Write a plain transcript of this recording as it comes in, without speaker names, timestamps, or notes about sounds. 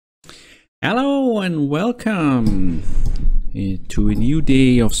Hello and welcome to a new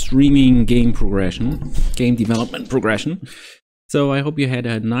day of streaming game development progression. So I hope you had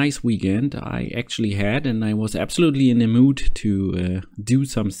a nice weekend. I actually had, and I was absolutely in the mood to do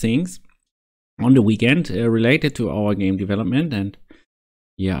some things on the weekend related to our game development. And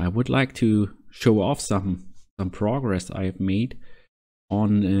yeah, I would like to show off some progress I've made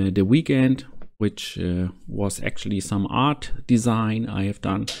on the weekend, which was actually some art design I have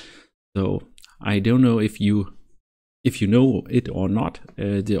done. So I don't know if you know it or not.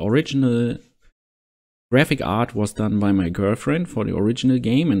 The original graphic art was done by my girlfriend for the original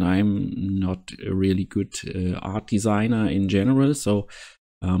game, and I'm not a really good art designer in general. So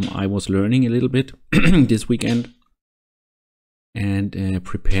I was learning a little bit this weekend and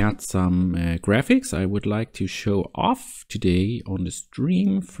prepared some graphics I would like to show off today on the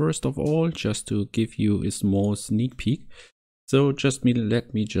stream. First of all, just to give you a small sneak peek. So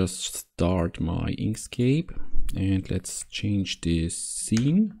let me just start my Inkscape and let's change the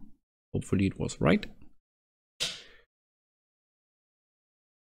scene. Hopefully it was right.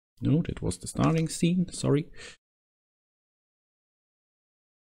 No, that was the starting scene, sorry.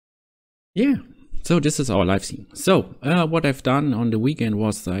 Yeah, so this is our live scene. So what I've done on the weekend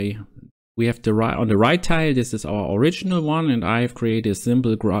was we have on the right tile, this is our original one, and I've created a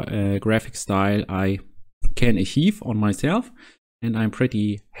simple graphic style I can achieve on myself, and I'm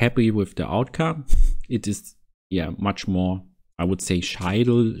pretty happy with the outcome. It is much more, I would say,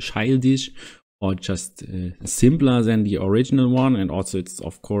 childish or just simpler than the original one, and also it's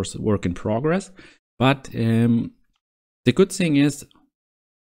of course a work in progress. But the good thing is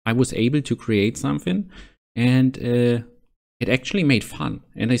I was able to create something, and it actually made fun,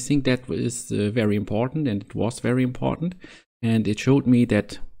 and I think that is very important, and it was very important, and it showed me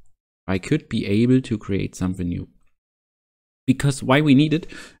that I could be able to create something new. Because why we need it?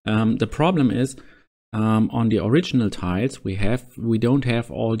 The problem is on the original tiles we don't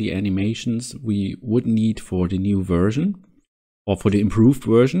have all the animations we would need for the new version or for the improved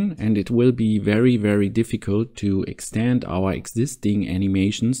version, and it will be very, very difficult to extend our existing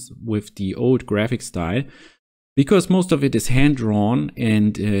animations with the old graphic style, because most of it is hand-drawn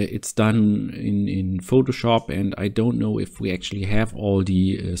and it's done in Photoshop, and I don't know if we actually have all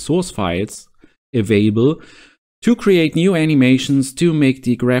the source files available to create new animations to make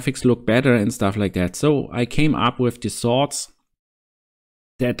the graphics look better and stuff like that. So I came up with the thoughts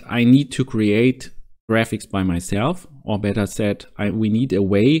that I need to create graphics by myself, or better said, we need a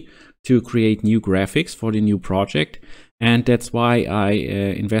way to create new graphics for the new project, and that's why I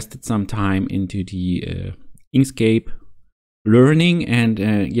invested some time into the Inkscape learning, and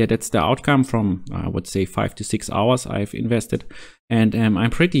yeah, that's the outcome from I would say 5 to 6 hours I've invested, and I'm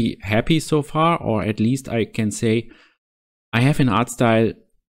pretty happy so far, or at least I can say I have an art style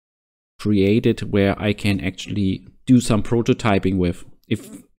created where I can actually do some prototyping with.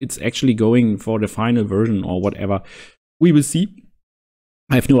 If it's actually going for the final version or whatever, we will see.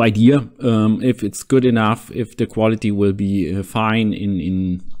 I have no idea if it's good enough, if the quality will be fine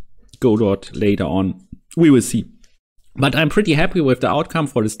in Godot later on. We will see. But I'm pretty happy with the outcome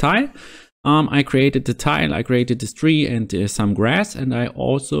for this tile. I created the tile, I created this tree and some grass, and I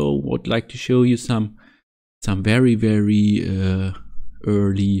also would like to show you some very, very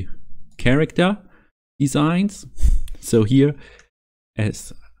early character designs. So here,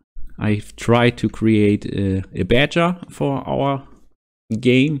 as I've tried to create a badger for our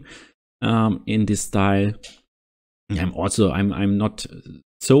game in this style. I'm not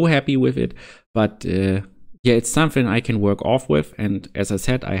so happy with it, but yeah, it's something I can work off with, and as I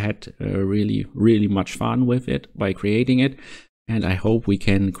said, I had really, really much fun with it by creating it, and I hope we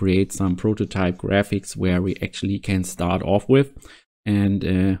can create some prototype graphics where we actually can start off with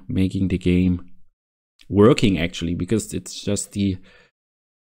and making the game working actually, because it's just the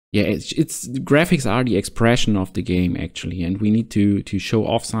graphics are the expression of the game actually, and we need to show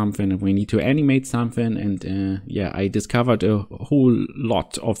off something, and we need to animate something, and yeah, I discovered a whole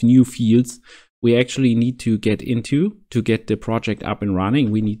lot of new fields we actually need to get into to get the project up and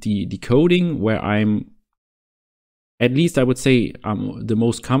running. We need the coding, where I'm, at least I would say, the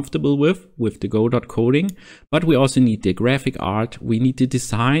most comfortable with the Godot coding, but we also need the graphic art, we need the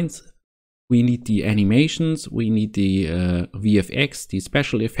designs, we need the animations, we need the VFX, the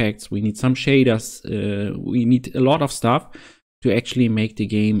special effects, we need some shaders, we need a lot of stuff to actually make the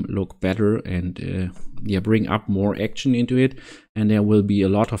game look better and yeah, bring up more action into it. And there will be a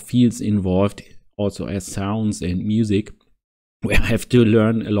lot of fields involved, also as sounds and music, where I have to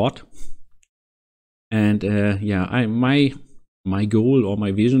learn a lot. And yeah, my goal or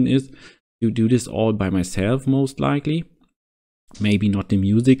my vision is to do this all by myself, most likely. Maybe not the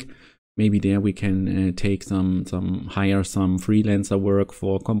music, maybe there we can take hire some freelancer work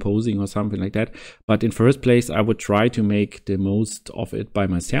for composing or something like that. But in first place, I would try to make the most of it by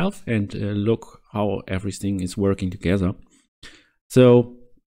myself and look how everything is working together. So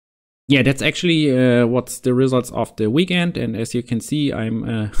yeah, that's actually what's the results of the weekend. And as you can see,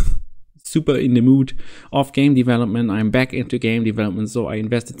 I'm super in the mood of game development. I'm back into game development, so I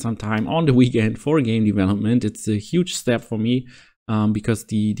invested some time on the weekend for game development. It's a huge step for me. Because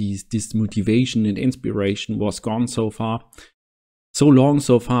this motivation and inspiration was gone so long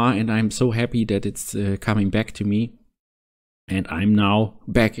so far, and I'm so happy that it's coming back to me, and I'm now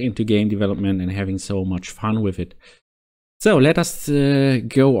back into game development and having so much fun with it. So let us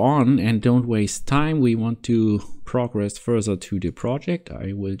go on and don't waste time. We want to progress further to the project.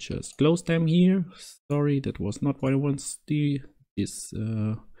 I will just close them here. Sorry, that was not what I wanted to do.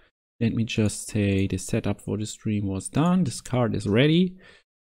 Let me just say the setup for the stream was done. This card is ready.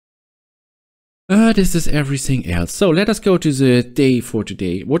 This is everything else. So let us go to the day for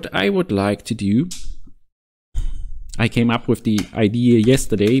today. What I would like to do, I came up with the idea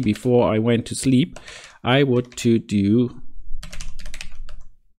yesterday before I went to sleep. The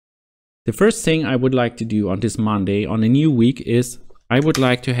first thing I would like to do on this Monday, on a new week, is I would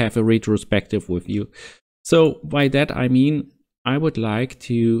like to have a retrospective with you. So by that I mean, I would like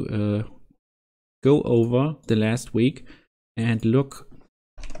to go over the last week and look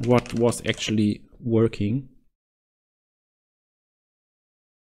what was actually working.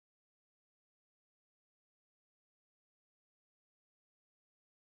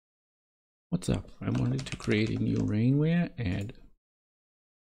 What's up? I wanted to create a new rainware and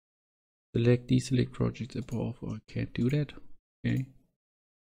deselect projects above. I can't do that.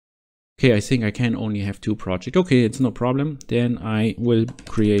 Okay, I think I can only have 2 projects. Okay, it's no problem. Then I will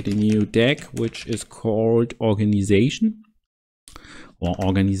create a new deck, which is called organization or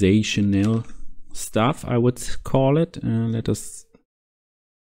organizational stuff, I would call it. Let us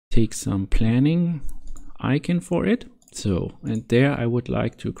take some planning icon for it. So, and there I would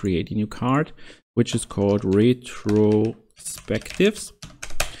like to create a new card, which is called retrospectives.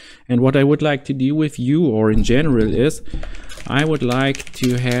 And what I would like to do with you, or in general, is I would like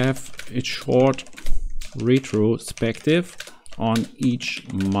to have a short retrospective on each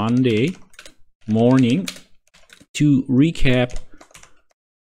Monday morning to recap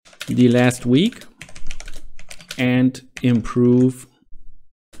the last week and improve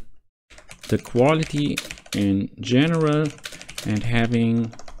the quality in general, and having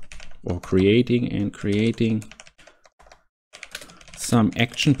or creating some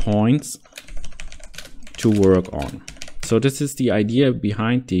action points to work on. So this is the idea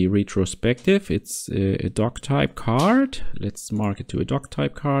behind the retrospective. It's a doc type card. Let's mark it to a doc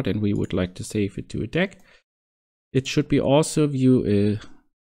type card, and we would like to save it to a deck. It should be also view a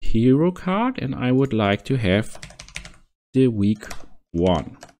hero card, and I would like to have the week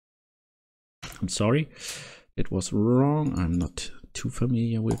 1. I'm sorry, it was wrong. I'm not too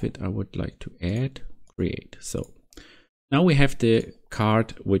familiar with it. I would like to add, create. So now we have the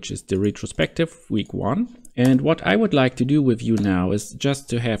card, which is the retrospective week 1. And what I would like to do with you now is just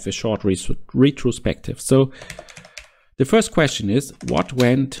to have a short retrospective. So the first question is, what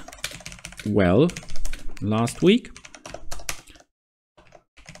went well last week?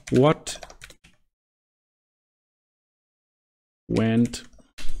 What went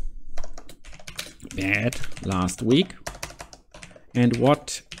bad last week? And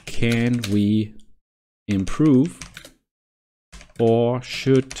what can we improve, or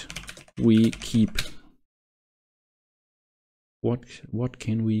should we keep? What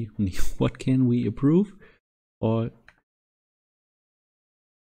can we improve, or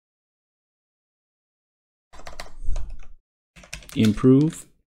improve,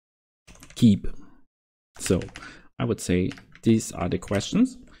 keep? So I would say these are the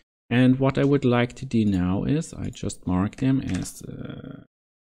questions, and what I would like to do now is I just mark them as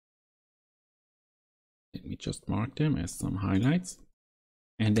let me just mark them as some highlights,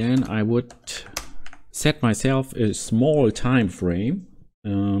 and then I would set myself a small time frame.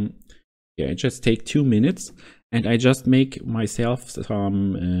 I just take 2 minutes, and I just make myself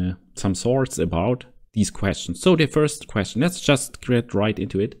some thoughts about these questions. So the first question, let's just get right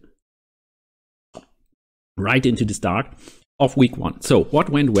into it, right into the start of week 1. So what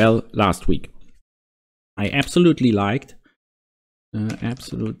went well last week? I absolutely liked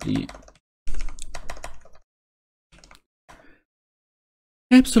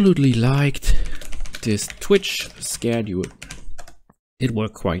this Twitch schedule. It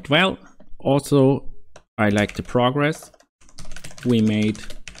worked quite well. Also, I like the progress we made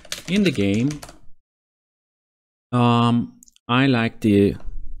in the game. I like the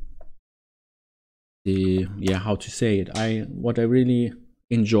how to say it, what I really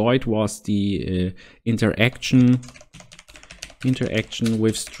enjoyed was the interaction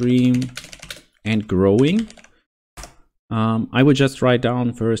with stream and growing. I will just write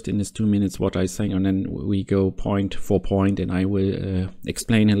down first in this 2 minutes what I say, and then we go point for point, and I will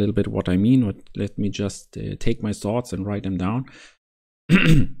explain a little bit what I mean. But let me just take my thoughts and write them down.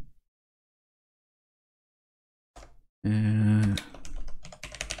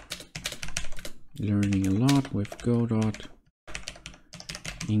 Learning a lot with Godot,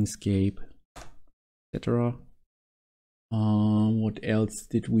 Inkscape, etc. What else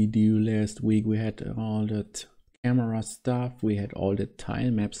did we do last week? We had all that camera stuff, we had all the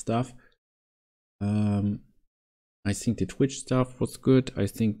Tilemap stuff. I think the Twitch stuff was good. I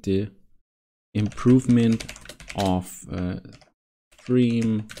think the improvement of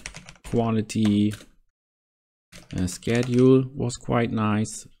stream quality schedule was quite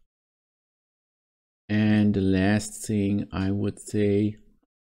nice. And the last thing I would say,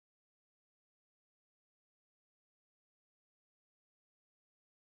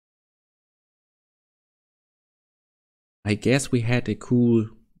 I guess we had a cool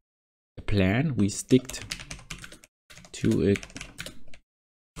plan. We sticked to a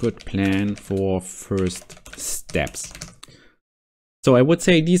good plan for first steps. So I would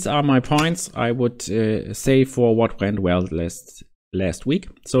say these are my points I would say for what went well last week.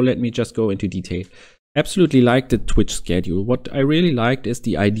 So let me just go into detail. Absolutely liked the Twitch schedule. What I really liked is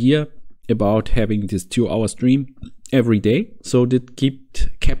the idea about having this 2-hour stream every day. So that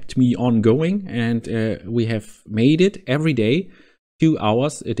kept me ongoing, and we have made it every day, 2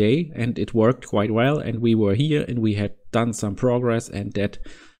 hours a day, and it worked quite well. And we were here and we had done some progress, and that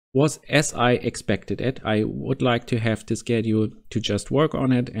was as I expected it. I would like to have the schedule to just work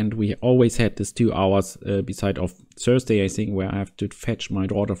on it, and we always had this 2 hours beside of Thursday, I think, where I have to fetch my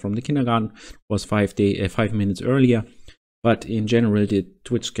daughter from the kindergarten. Was 5 minutes earlier, but in general the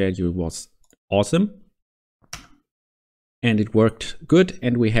Twitch schedule was awesome and it worked good,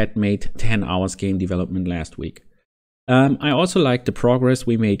 and we had made 10 hours game development last week. I also like the progress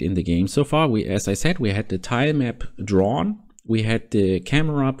we made in the game so far. As I said, we had the tile map drawn, we had the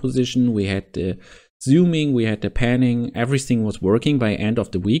camera position, we had the zooming, we had the panning, everything was working by end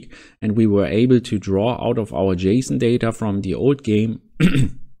of the week, and we were able to draw out of our JSON data from the old game.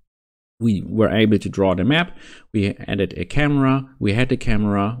 We were able to draw the map, we added a camera, we had the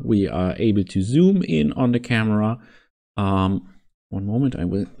camera, we are able to zoom in on the camera. One moment, I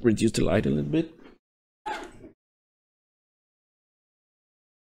will reduce the light a little bit.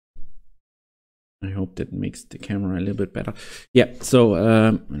 I hope that makes the camera a little bit better. Yeah, so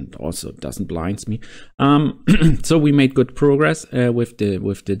and also doesn't blinds me. So we made good progress with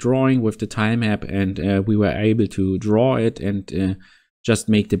the drawing, with the tile map, and we were able to draw it and just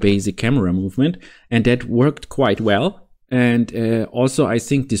make the basic camera movement, and that worked quite well. And also I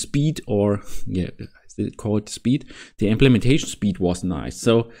think the speed, or yeah, it's called speed, the implementation speed was nice.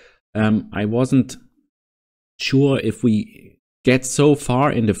 So I wasn't sure if we get so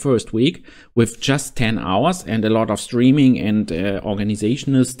far in the first week with just 10 hours and a lot of streaming and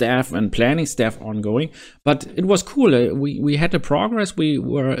organizational staff and planning staff ongoing, but it was cool. We had the progress, we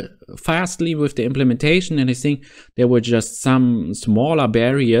were fastly with the implementation, and I think there were just some smaller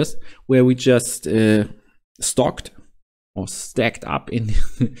barriers where we just stocked or stacked up in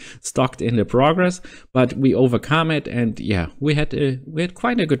stocked in the progress, but we overcome it, and yeah, we had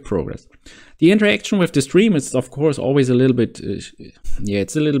quite a good progress. The interaction with the stream is of course always a little bit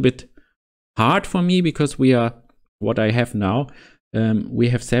it's a little bit hard for me, because we are what I have now, we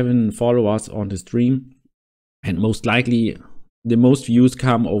have 7 followers on the stream, and most likely the most views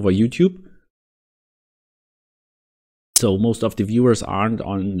come over YouTube. So most of the viewers aren't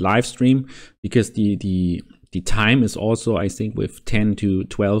on live stream, because the time is also, I think, with 10 to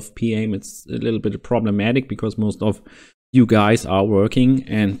 12 p.m. it's a little bit problematic, because most of you guys are working,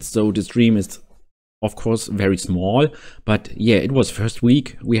 and so the stream is of course very small. But yeah, it was first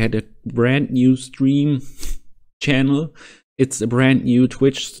week. We had a brand new stream channel. It's a brand new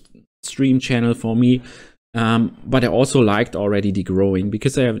Twitch stream channel for me. But I also liked already the growing,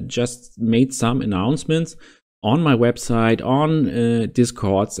 because I have just made some announcements on my website, on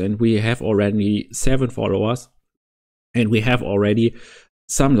Discords, and we have already 7 followers, and we have already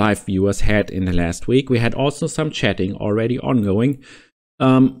some live viewers had in the last week. We had also some chatting already ongoing.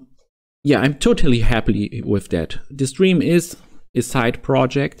 Yeah, I'm totally happy with that. The stream is a side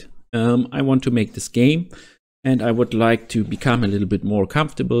project. I want to make this game, and I would like to become a little bit more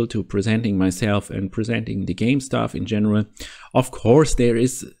comfortable to presenting myself and presenting the game stuff in general. Of course, there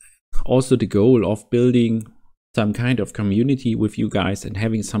is also the goal of building some kind of community with you guys and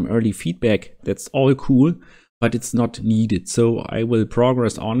having some early feedback. That's all cool, but it's not needed. So I will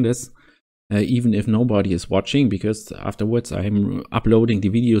progress on this, even if nobody is watching, because afterwards I'm uploading the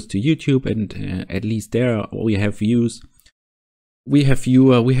videos to YouTube, and at least there we have views, we have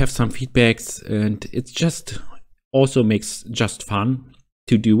viewer, we have some feedbacks, and it's just also makes just fun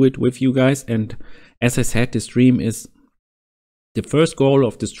to do it with you guys. And as I said, the first goal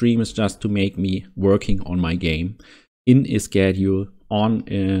of the stream is just to make me working on my game in a schedule on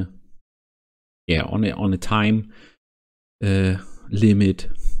a time limit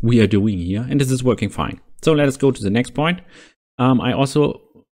we are doing here, and this is working fine. So let us go to the next point. I also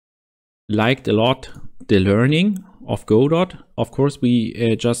liked a lot the learning of Godot. Of course,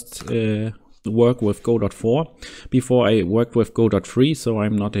 we just work with Godot 4. Before I worked with Godot 3, so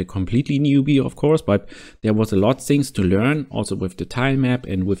I'm not a completely newbie, of course, but there was a lot of things to learn, also with the tile map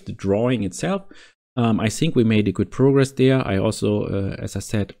and with the drawing itself. I think we made a good progress there. I also, as I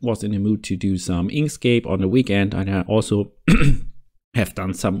said, was in the mood to do some Inkscape on the weekend, and I also have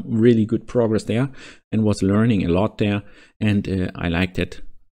done some really good progress there and was learning a lot there, and I liked it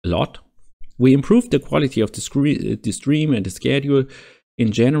a lot. We improved the quality of the stream and the schedule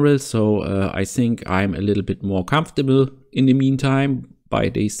in general, so I think I'm a little bit more comfortable in the meantime by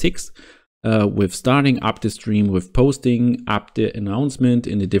day 6 with starting up the stream, with posting up the announcement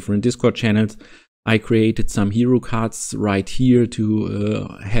in the different Discord channels. I created some hero cards right here to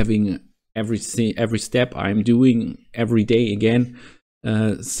having every step I'm doing every day again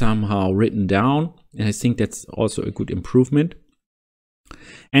somehow written down, and I think that's also a good improvement.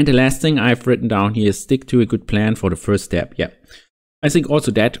 And the last thing I've written down here is stick to a good plan for the first step. Yeah, I think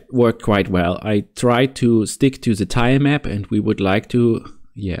also that worked quite well. I tried to stick to the tile map, and we would like to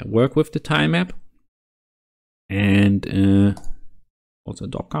work with the tile map, and also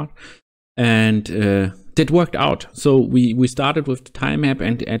dog card, and that worked out. So we started with the tile map,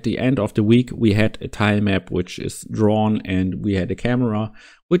 and at the end of the week we had a tile map which is drawn, and we had a camera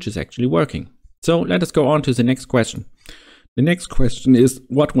which is actually working. So let us go on to the next question. The next question is,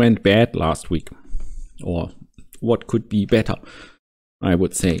 what went bad last week, or what could be better, I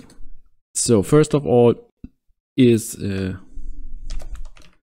would say. So first of all is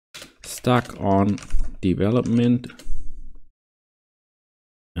stuck on development.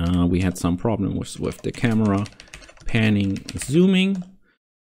 We had some problems with the camera panning, zooming.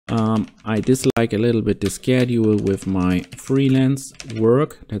 I dislike a little bit the schedule with my freelance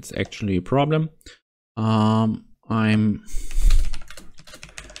work. That's actually a problem. I'm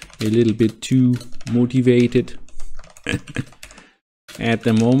a little bit too motivated at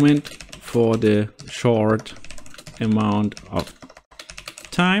the moment for the short amount of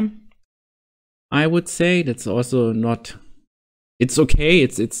time. I would say that's also not, it's okay,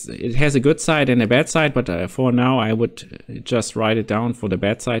 it has a good side and a bad side, but for now I would just write it down for the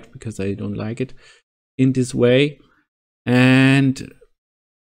bad side because I don't like it in this way. And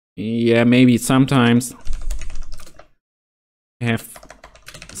yeah, maybe sometimes have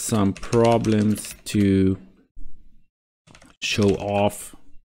some problems to show off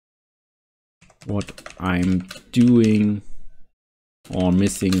what I'm doing or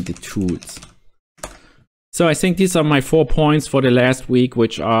missing the tools. So I think these are my 4 points for the last week,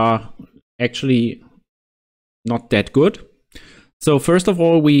 which are actually not that good. So first of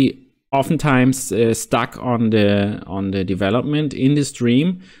all, we oftentimes stuck on the development in the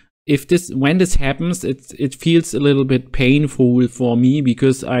stream. When this happens, it feels a little bit painful for me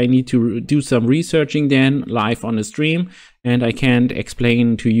because I need to do some researching then live on the stream, and I can't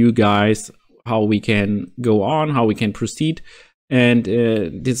explain to you guys how we can go on, how we can proceed. And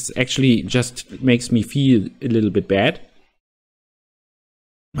this actually just makes me feel a little bit bad.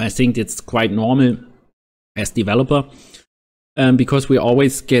 I think it's quite normal as developer, because we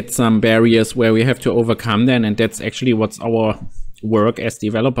always get some barriers where we have to overcome them, and that's actually what's our work as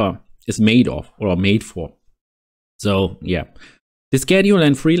developer is made of or made for. So yeah, the schedule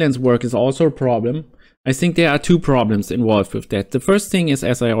and freelance work is also a problem. I think there are 2 problems involved with that. The first thing is,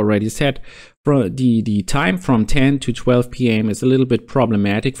 as I already said, the time from 10 to 12 p.m. is a little bit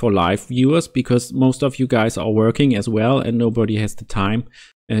problematic for live viewers because most of you guys are working as well and nobody has the time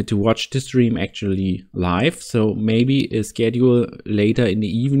to watch the stream actually live. So maybe a schedule later in the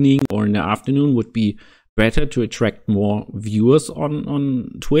evening or in the afternoon would be better to attract more viewers on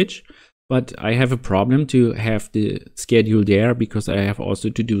Twitch. But I have a problem to have the schedule there because I have also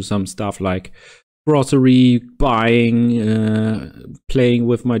to do some stuff like grocery buying, playing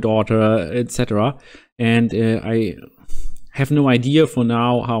with my daughter, etc. And I have no idea for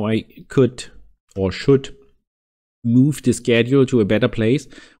now how I could or should move the schedule to a better place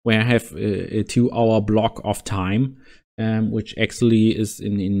where I have a 2-hour block of time, which actually is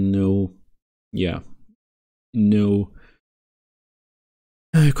in no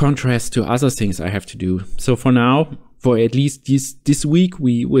contrast to other things I have to do. So for now, for at least this week,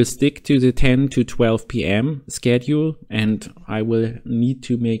 we will stick to the 10 to 12 p.m. schedule, and I will need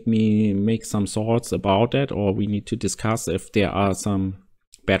to make some thoughts about that, or we need to discuss if there are some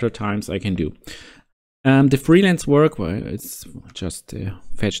better times I can do. The freelance work, well, it's just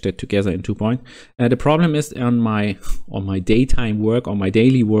fetch that together in 2 points. The problem is on my daytime work, on my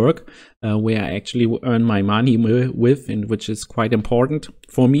daily work, where I actually earn my money with, and which is quite important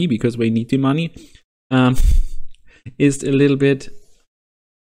for me because we need the money, is a little bit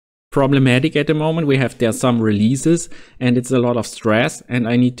problematic at the moment. There's some releases and it's a lot of stress, and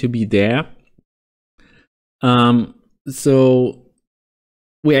I need to be there. So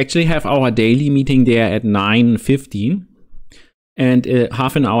we actually have our daily meeting there at 9:15, and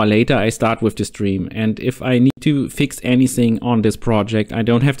half an hour later I start with the stream. And if I need to fix anything on this project, I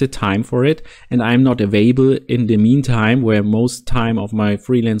don't have the time for it, and I'm not available in the meantime, where most time of my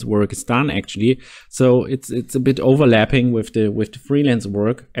freelance work is done actually. So it's a bit overlapping with the freelance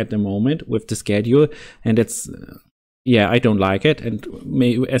work at the moment with the schedule, and it's yeah, I don't like it. And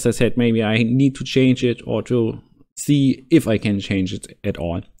maybe, as I said, maybe I need to change it, or to see if I can change it at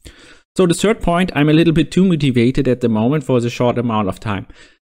all. So the third point, I'm a little bit too motivated at the moment for the short amount of time.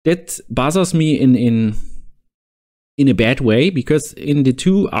 That bothers me in a bad way, because in the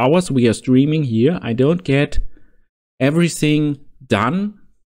 2 hours we are streaming here, I don't get everything done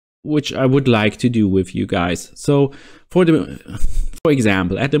which I would like to do with you guys. So for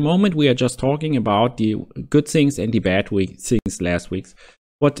example, at the moment we are just talking about the good things and the bad things last week.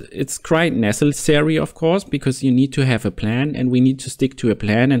 But it's quite necessary, of course, because you need to have a plan, and we need to stick to a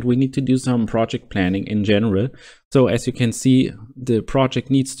plan, and we need to do some project planning in general. So as you can see, the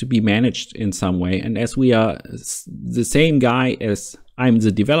project needs to be managed in some way. And as we are the same guy as I'm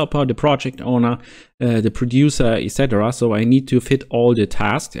the developer, the project owner, the producer, etc. So I need to fit all the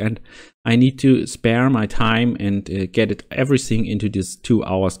tasks, and I need to spare my time and get everything into this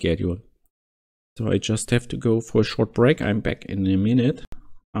 2-hour schedule. So I just have to go for a short break. I'm back in a minute.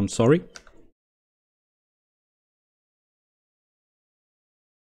 I'm sorry.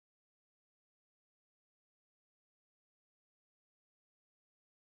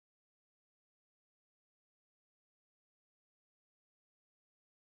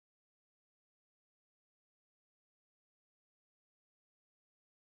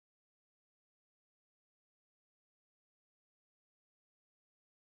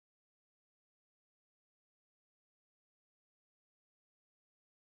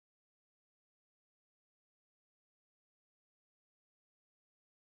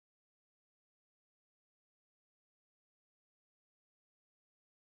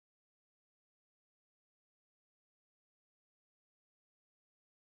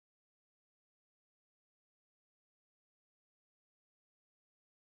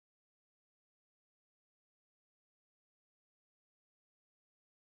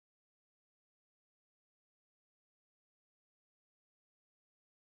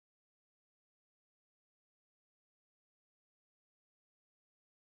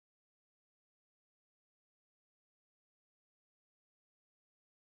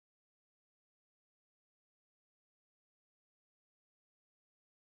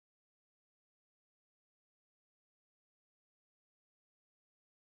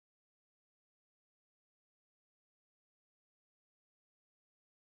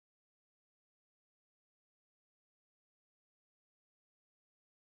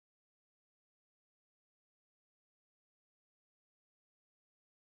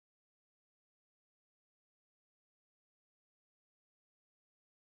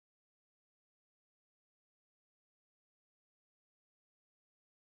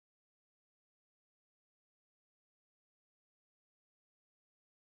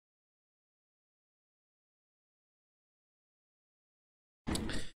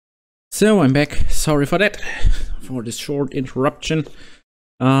 So I'm back. Sorry for that, for this short interruption.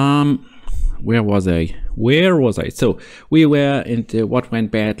 Where was I? So we were into what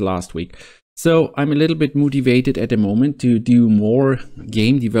went bad last week. So I'm a little bit motivated at the moment to do more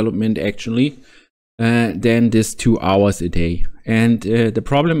game development actually than this 2 hours a day. And the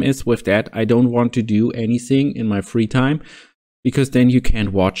problem is with that, I don't want to do anything in my free time, because then you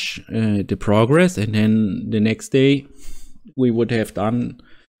can't watch the progress, and then the next day we would have done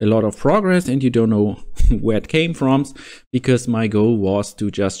a lot of progress and you don't know where it came from, because my goal was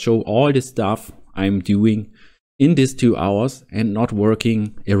to just show all the stuff I'm doing in these 2 hours and not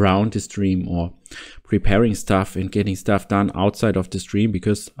working around the stream or preparing stuff and getting stuff done outside of the stream,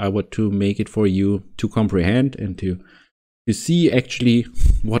 because I want to make it for you to comprehend and to see actually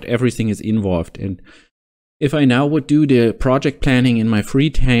what everything is involved. And if I now would do the project planning in my free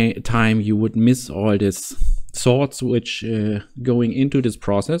time, you would miss all this thoughts which going into this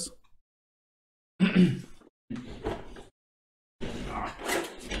process.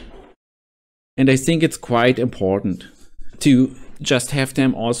 And I think it's quite important to just have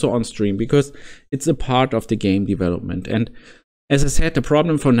them also on stream, because it's a part of the game development. And as I said, the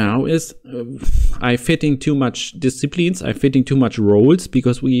problem for now is I'm fitting too much disciplines, I'm fitting too much roles,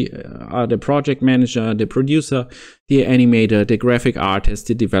 because we are the project manager, the producer, the animator, the graphic artist,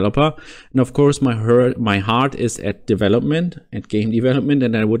 the developer. And of course, my heart is at development, at game development,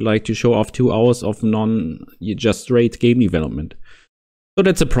 and I would like to show off 2 hours of just straight game development. So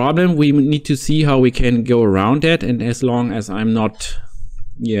that's a problem. We need to see how we can go around that. And as long as I'm not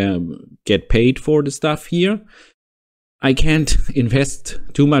get paid for the stuff here, I can't invest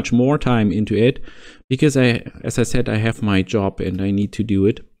too much more time into it, because as I said, I have my job and I need to do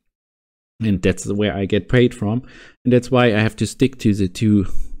it. And that's where I get paid from. And that's why I have to stick to the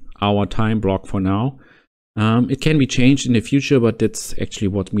 2-hour time block for now. It can be changed in the future, but that's actually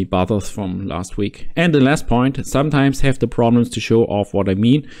what me bothers from last week. And the last point, sometimes have the problems to show off what I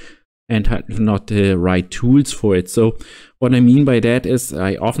mean and have not the right tools for it. So what I mean by that is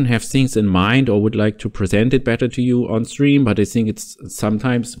I often have things in mind or would like to present it better to you on stream, but I think it's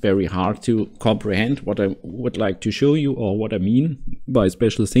sometimes very hard to comprehend what I would like to show you or what I mean by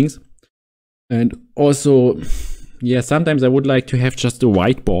special things. And also, yeah, sometimes I would like to have just a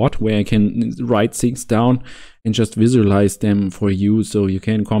whiteboard where I can write things down and just visualize them for you so you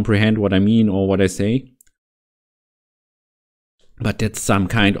can comprehend what I mean or what I say. But that's some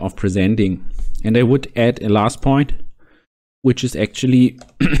kind of presenting. And I would add a last point, which is actually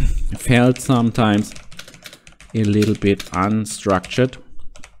felt sometimes a little bit unstructured.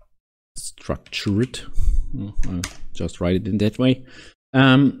 I'll just write it in that way.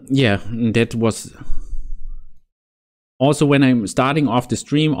 Yeah, that was also when I'm starting off the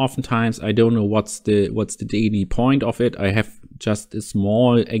stream. Oftentimes I don't know what's the daily point of it. I have just a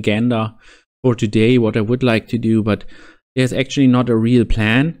small agenda for today, what I would like to do, but there's actually not a real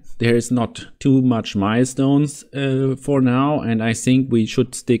plan. There is not too much milestones for now, and I think we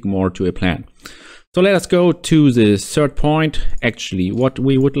should stick more to a plan. So let us go to the third point, actually, what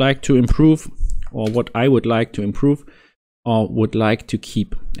we would like to improve, or what I would like to improve, or would like to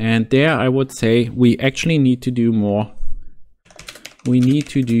keep. And there I would say we actually need to do more. We need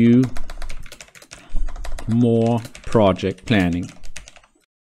to do more project planning.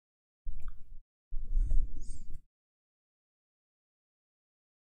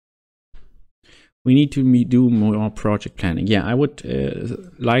 We need to do more project planning. Yeah, I would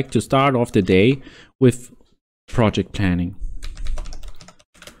like to start off the day with project planning.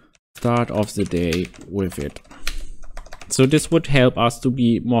 Start off the day with it. So this would help us to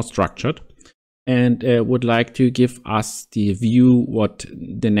be more structured, and would like to give us the view what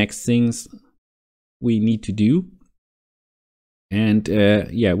the next things we need to do. And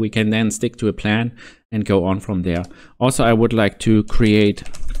yeah, we can then stick to a plan and go on from there. Also, I would like to create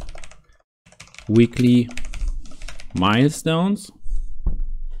weekly milestones.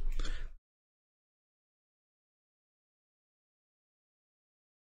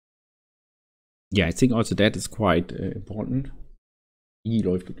 Yeah, I think also that is quite important.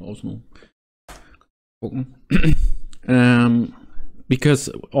 Because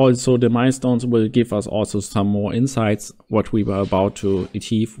also the milestones will give us also some more insights what we were about to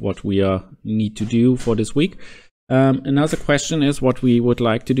achieve, what we need to do for this week. Another question is what we would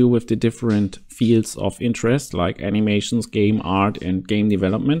like to do with the different fields of interest, like animations, game art, and game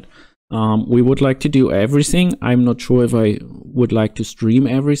development. We would like to do everything. I'm not sure if I would like to stream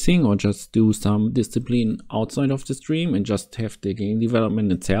everything or just do some discipline outside of the stream and just have the game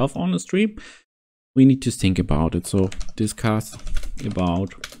development itself on the stream. We need to think about it. So discuss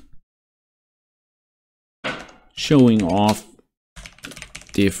about showing off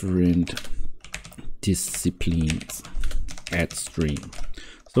different disciplines at stream.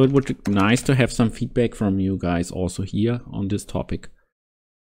 So it would be nice to have some feedback from you guys also here on this topic.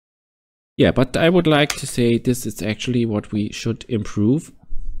 Yeah, but I would like to say this is actually what we should improve.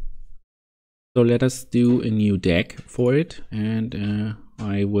 So let us do a new deck for it, and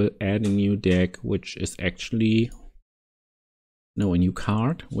I will add a new deck, which is actually a new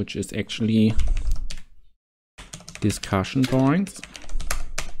card, which is actually discussion points.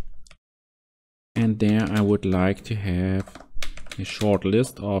 And there I would like to have a short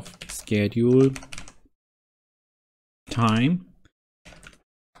list of schedule time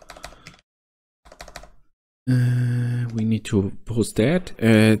We need to post that.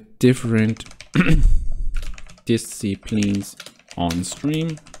 Different disciplines on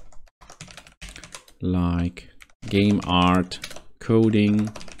stream, like game art, coding,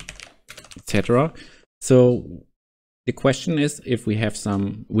 etc. So the question is, if we have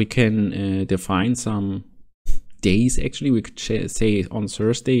some, we can define some days. Actually, we could say on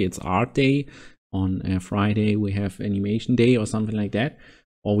Thursday it's art day, on Friday we have animation day or something like that,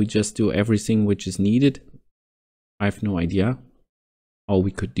 or we just do everything which is needed. I have no idea how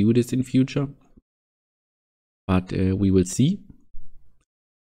we could do this in future, but we will see.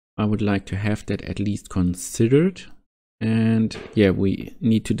 I would like to have that at least considered, and yeah, we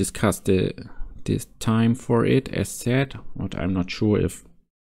need to discuss this time for it as said, but I'm not sure if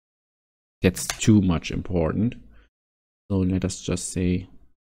that's too much important. So let us just say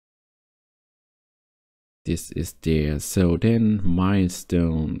this is there. So then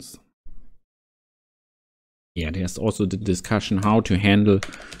milestones. Yeah, there's also the discussion how to handle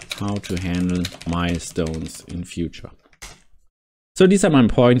milestones in future. So these are my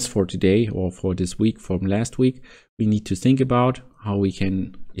points for today, or for this week from last week. We need to think about how we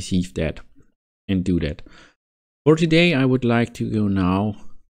can achieve that and do that. For today, I would like to go now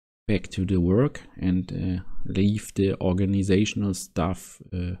back to the work and leave the organizational stuff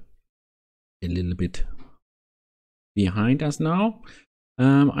a little bit behind us now.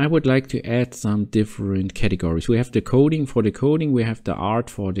 I would like to add some different categories. We have the coding for the coding, we have the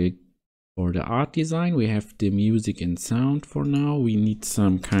art for the art design, we have the music and sound for now. We need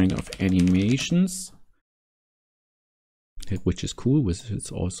some kind of animations, which is cool,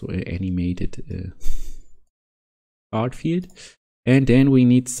 it's also an animated art field. And then we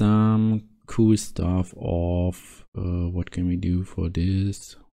need some cool stuff of what can we do for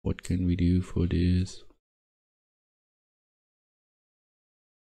this, what can we do for this.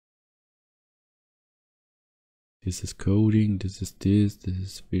 This is coding, this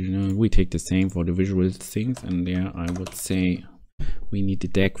is visual. We take the same for the visual things, and there I would say we need the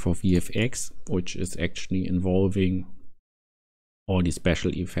deck for VFX, which is actually involving all the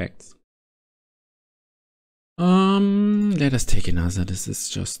special effects. Let us take another. This is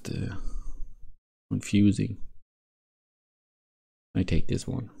just confusing. I take this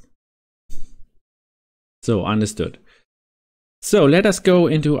one. So understood. So let us go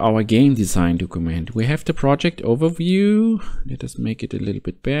into our game design document. We have the project overview. Let us make it a little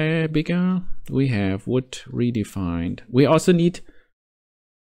bit bigger. We have wood redefined. We also need,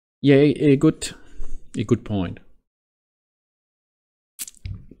 yeah, a good point.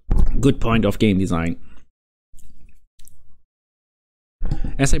 Good point of game design.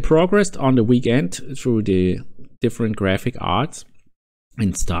 As I progressed on the weekend through the different graphic arts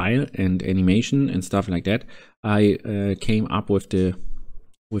and style and animation and stuff like that, I came up with the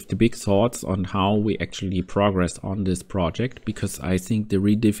big thoughts on how we actually progress on this project, because I think the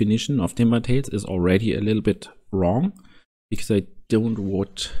redefinition of Timber Tales is already a little bit wrong, because I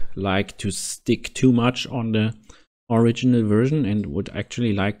would like to stick too much on the original version and would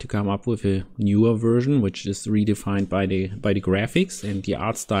actually like to come up with a newer version which is redefined by the graphics and the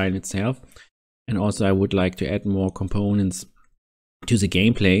art style itself. And also I would like to add more components to the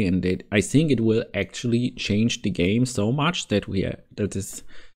gameplay, and I think it will actually change the game so much that this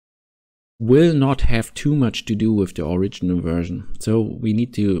will not have too much to do with the original version. So we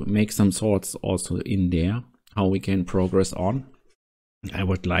need to make some thoughts also in there how we can progress on. I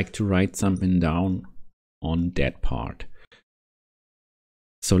would like to write something down on that part.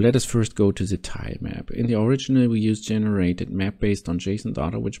 So let us first go to the tile map. In the original, we used generated map based on JSON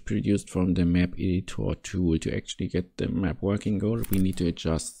data, which produced from the map editor tool. To actually get the map working good, we need to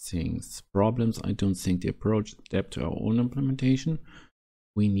adjust things. Problems: I don't think the approach adapt to our own implementation.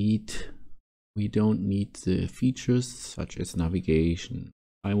 We don't need the features such as navigation.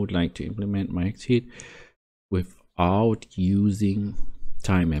 I would like to implement my exit without using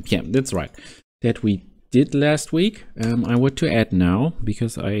tilemap. Yeah, that's right. That we did last week. I want to add now,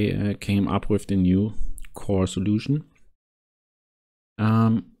 because I came up with the new core solution.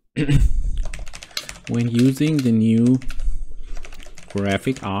 When using the new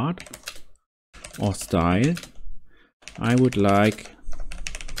graphic art or style, I would like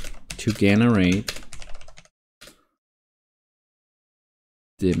to generate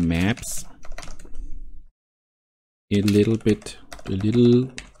the maps a little bit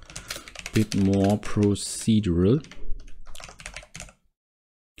more procedural,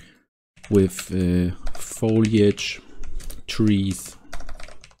 with foliage, trees,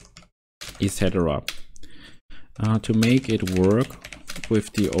 etc. To make it work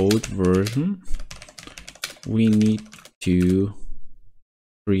with the old version, we need to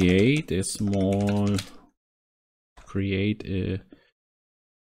create a small create a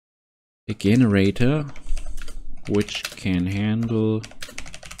generator which can handle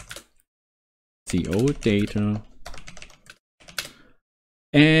the old data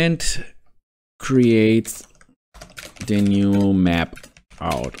and create the new map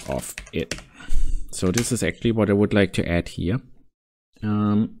out of it. So this is actually what I would like to add here.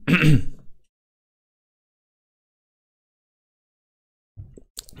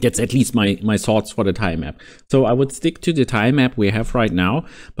 That's at least my thoughts for the tilemap. So I would stick to the tilemap we have right now,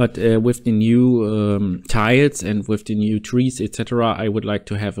 but with the new tiles and with the new trees, etc., I would like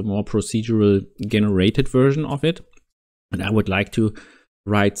to have a more procedural generated version of it. And I would like to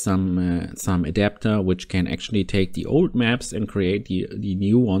write some adapter which can actually take the old maps and create the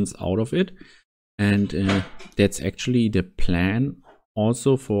new ones out of it. And that's actually the plan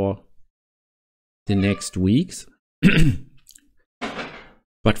also for the next weeks.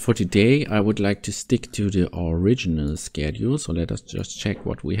 But for today, I would like to stick to the original schedule. So let us just check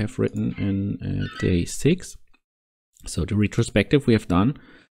what we have written in day 6. So the retrospective we have done.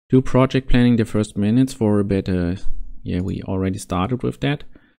 Do project planning the first minutes for a better, yeah, we already started with that.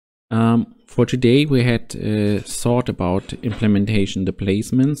 For today, we had thought about implementation, the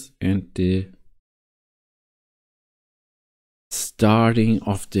placements, and the starting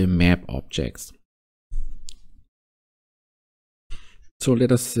of the map objects. So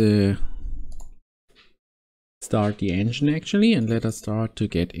let us start the engine actually, and let us start to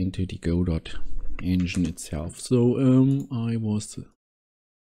get into the Godot engine itself. So I was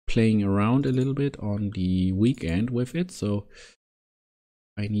playing around a little bit on the weekend with it, so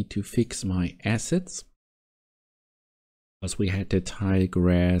I need to fix my assets because we had the tile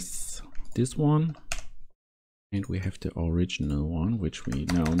grass, this one, and we have the original one, which we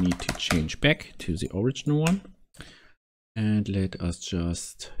now need to change back to the original one. And let us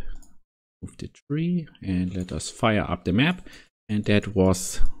just move the tree and let us fire up the map. And that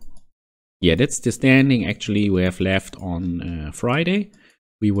was, yeah, that's the standing actually we have left on Friday.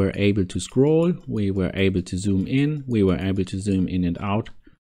 We were able to scroll, we were able to zoom in, we were able to zoom in and out.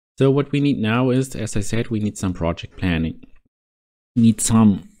 So what we need now is, as I said, we need some project planning. We need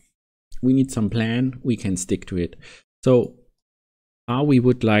some plan, we can stick to it. So how we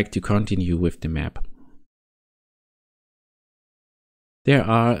would like to continue with the map. There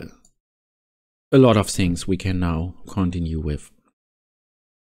are a lot of things we can now continue with.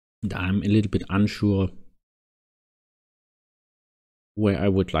 And I'm a little bit unsure where I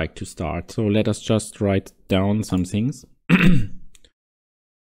would like to start. So let us just write down some things.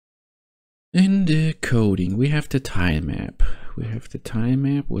 In the coding, we have the tilemap. We have the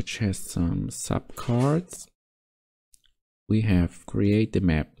tilemap, which has some subcards. We have create the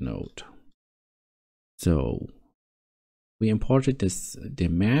map node. So we imported the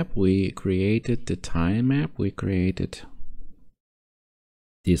map, we created the tilemap, we created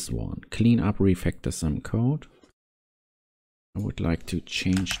this one. Clean up, refactor some code. I would like to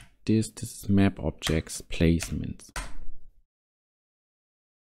change this map objects placements.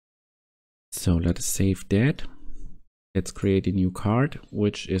 So let us save that. Let's create a new card,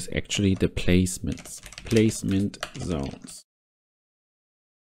 which is actually the placement zones.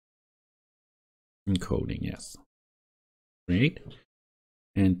 Encoding, yes. Great.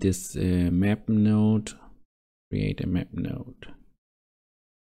 And this map node, create a map node,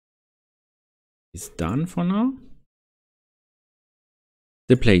 is done for now.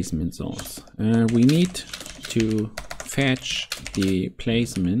 The placement zones. We need to fetch the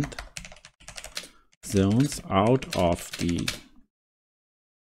placement zones out of the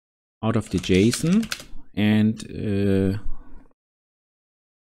JSON and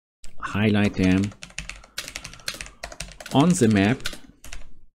highlight them on the map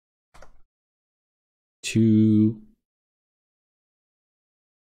to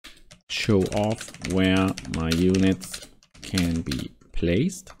show off where my units can be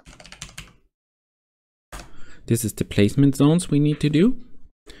placed. This is the placement zones we need to do.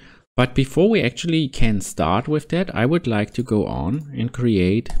 But before we actually can start with that, I would like to go on and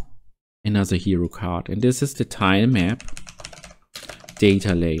create another hero card. And this is the Tilemap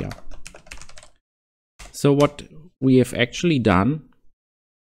Data Layer. So what we have actually done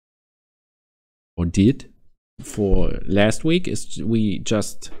or did for last week is we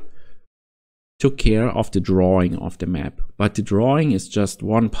just took care of the drawing of the map. But the drawing is just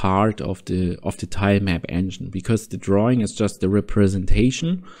one part of the tilemap engine, because the drawing is just the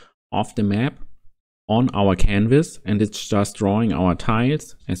representation of the map on our canvas, and it's just drawing our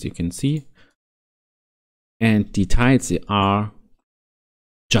tiles, as you can see. And the tiles are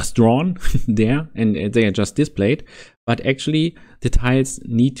just drawn there and they are just displayed, but actually the tiles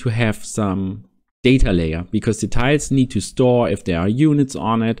need to have some data layer, because the tiles need to store if there are units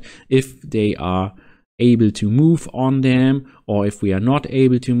on it, if they are able to move on them, or if we are not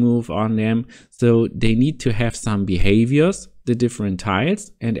able to move on them. So they need to have some behaviors, the different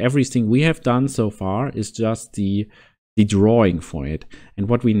tiles, and everything we have done so far is just the drawing for it. And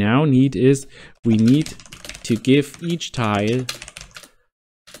what we now need is we need to give each tile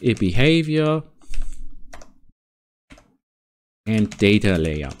a behavior and data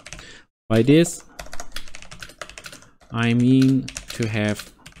layer. By this I mean to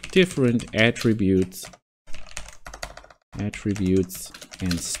have different attributes and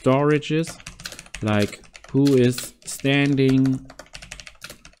storages, like who is standing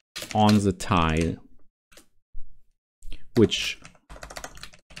on the tile, which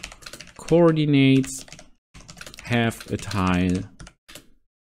coordinates have a tile,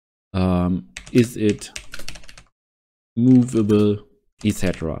 is it movable,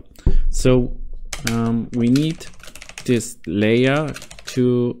 etc. So we need this layer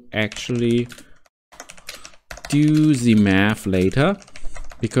to actually do the math later,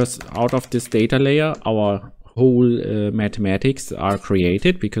 because out of this data layer our whole mathematics are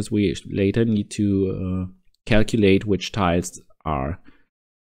created, because we later need to calculate which tiles are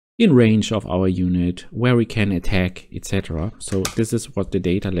in range of our unit, where we can attack, etc. So this is what the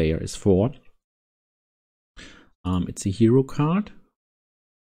data layer is for. It's a hero card.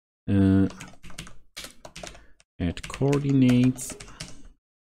 Add coordinates.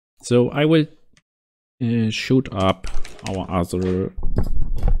 So I will shoot up our other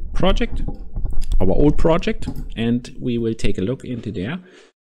project, our old project, and we will take a look into there.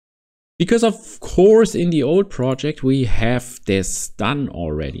 Because of course in the old project we have this done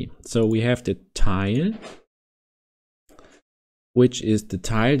already. So we have the tile, which is the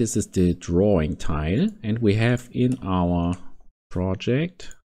tile, this is the drawing tile, and we have in our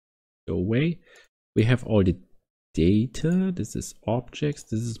project, go away, we have all the data, this is objects,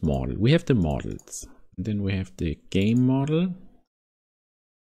 this is model. We have the models, and then we have the game model,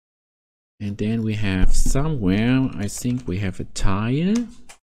 and then we have somewhere, I think we have a tile,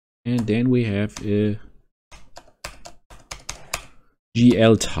 and then we have a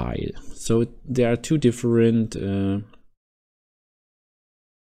GL tile. So there are two different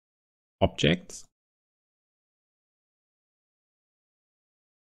objects.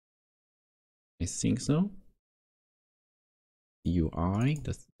 I think so. UI,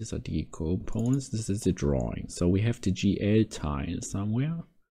 these are the components, this is the drawing. So we have the GL tile somewhere.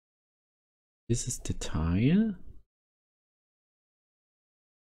 This is the tile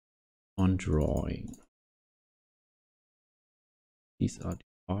on drawing. These are the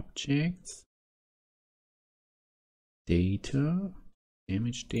objects, data,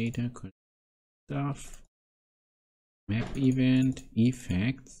 image data, stuff, map event,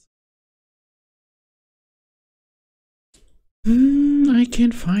 effects. I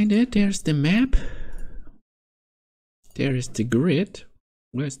can't find it. There's the map. There is the grid.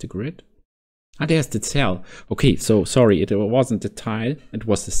 Where's the grid? Ah, there's the cell. Okay, so sorry, it wasn't the tile, it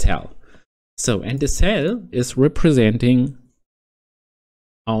was the cell. So, and the cell is representing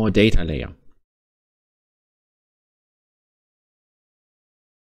our data layer.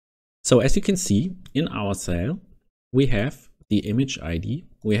 So as you can see, in our cell, we have the image ID,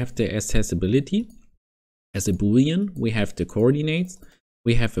 we have the accessibility as a boolean, we have the coordinates,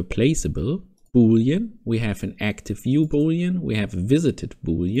 we have a placeable boolean, we have an active view boolean, we have a visited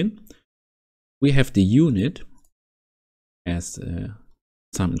boolean, we have the unit as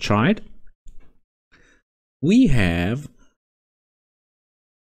some child, we have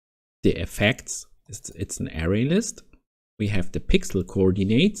the effects, it's an array list, we have the pixel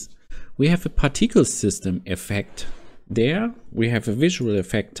coordinates, we have a particle system effect there, we have a visual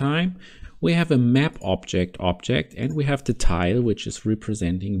effect time, we have a map object, and we have the tile, which is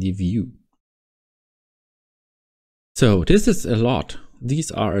representing the view. So this is a lot. These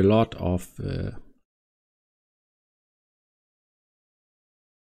are a lot of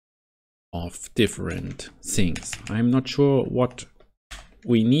different things. I'm not sure what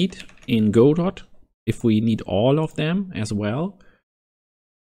we need in Godot, if we need all of them as well.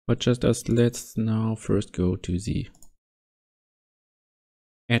 But just as let's now first go to the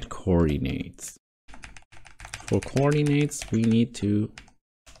add coordinates. For coordinates, we need to,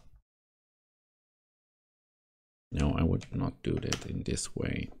 no, I would not do that in this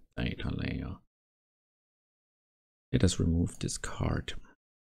way. Data layer. Let us remove this card.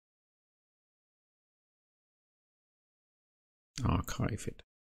 Archive it.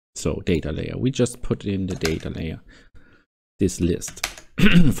 So data layer, we just put in the data layer, this list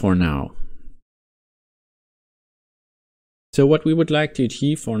for now. So what we would like to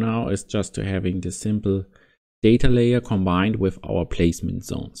achieve for now is just to having the simple data layer combined with our placement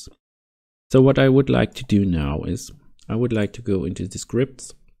zones. So what I would like to do now is I would like to go into the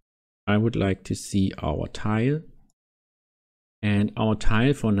scripts. I would like to see our tile. And our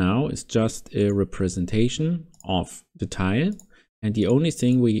tile for now is just a representation of the tile. And the only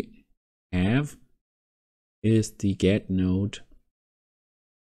thing we have is the get node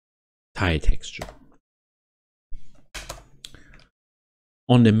tile texture.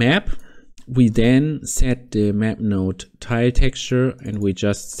 On the map, we then set the map node tile texture, and we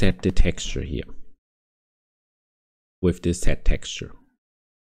just set the texture here with the set texture.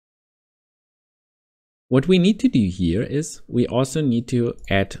 What we need to do here is we also need to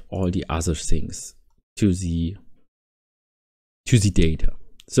add all the other things to the data.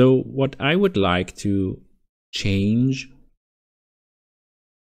 So what I would like to change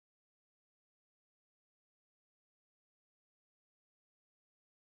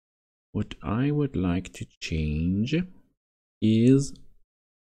is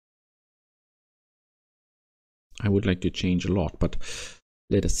I would like to change a lot, but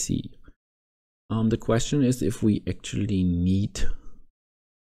let us see. The question is if we actually need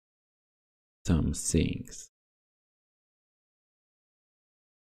some things.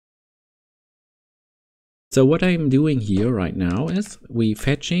 So what I'm doing here right now is we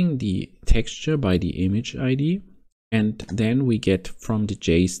fetching the texture by the image ID, and then we get from the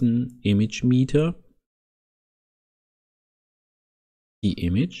JSON image meter the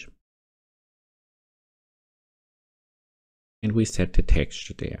image, and we set the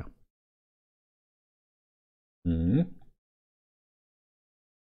texture there. Then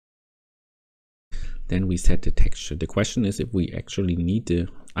we set the texture. The question is if we actually need the,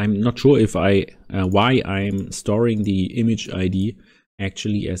 I'm not sure if why I'm storing the image ID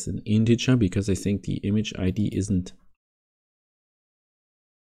actually as an integer, because I think the image ID isn't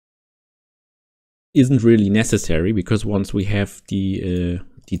really necessary, because once we have the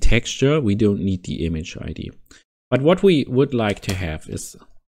texture, we don't need the image ID. But what we would like to have is,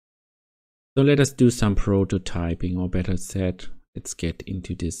 so let us do some prototyping, or better said, let's get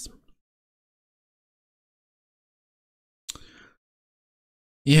into this.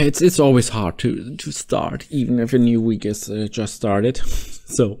 Yeah, it's always hard to start, even if a new week is just started.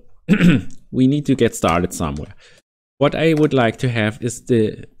 So we need to get started somewhere. What I would like to have is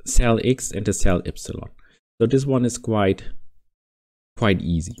the cell X and the cell epsilon. So this one is quite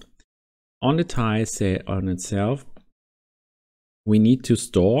easy. On the tile set on itself, we need to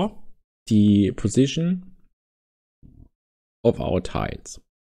store the position of our tiles.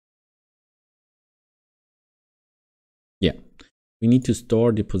 Yeah, we need to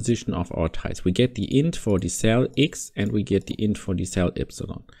store the position of our tiles. We get the int for the cell X and we get the int for the cell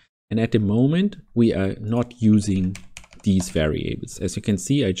epsilon. And at the moment, we are not using these variables. As you can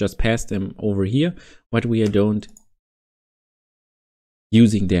see, I just passed them over here, but we don't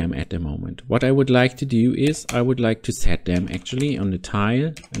using them at the moment. What I would like to do is I would like to set them actually on the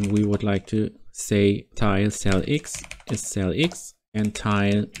tile, and we would like to say tile cell X is cell X and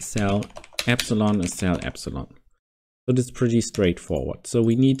tile cell epsilon is cell epsilon. So this is pretty straightforward. So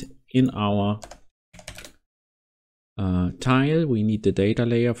we need in our tile, we need the data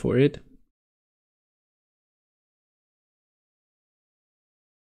layer for it.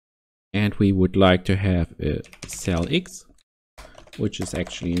 And we would like to have a cell X, which is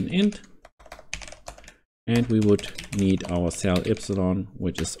actually an int. And we would need our cell epsilon,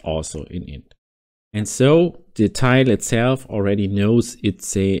 which is also an int. And so the tile itself already knows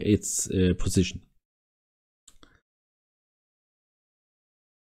its position.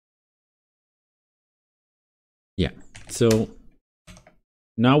 Yeah, so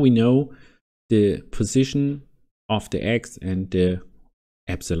now we know the position of the X and the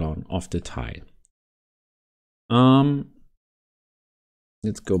epsilon of the tile.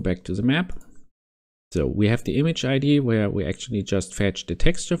 Let's go back to the map. So we have the image ID where we actually just fetch the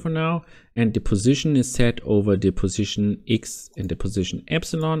texture for now, and the position is set over the position X and the position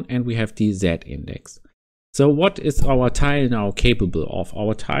epsilon, and we have the Z index. So what is our tile now capable of?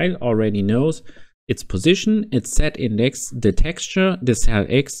 Our tile already knows its position, its Z index, the texture, the cell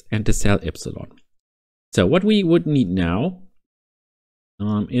X and the cell epsilon. So what we would need now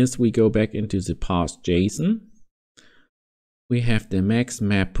is we go back into the parse JSON. We have the max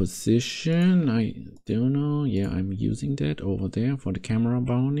map position. I don't know. Yeah, I'm using that over there for the camera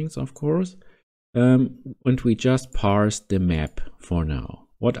boundings, of course. And we just parse the map for now.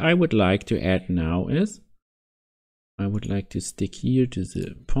 What I would like to add now is I would like to stick here to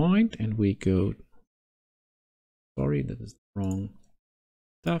the point, and we go, sorry, that is the wrong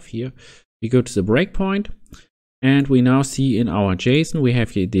stuff here. We go to the breakpoint. And we now see in our JSON, we have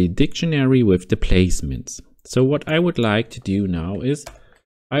here the dictionary with the placements. So what I would like to do now is,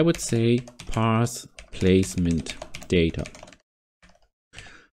 I would say parse placement data.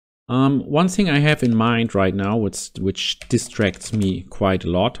 One thing I have in mind right now, which distracts me quite a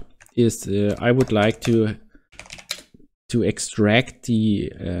lot, is I would like to extract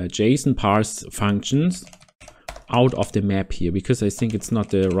the JSON parse functions out of the map here, because I think it's not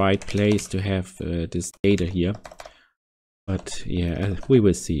the right place to have this data here. But yeah, we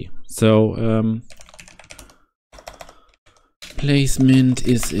will see. So placement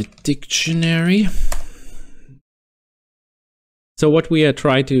is a dictionary. So what we are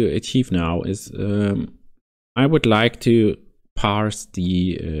trying to achieve now is I would like to parse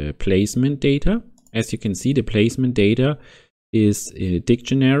the placement data. As you can see, the placement data is a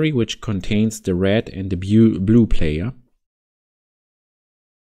dictionary which contains the red and the blue player.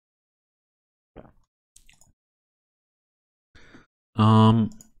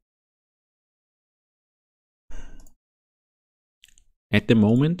 At the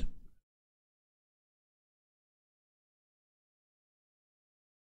moment,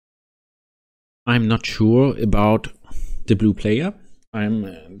 I'm not sure about the blue player. I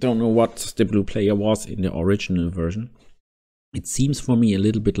don't know what the blue player was in the original version. It seems for me a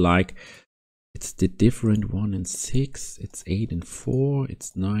little bit like it's the different 1 and 6, it's 8 and 4,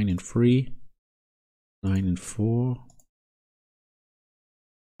 it's 9 and 3, 9 and 4.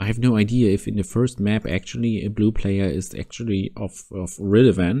 I have no idea if in the first map actually a blue player is actually of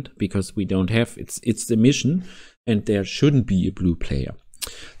relevant, because we don't have, it's the mission and there shouldn't be a blue player.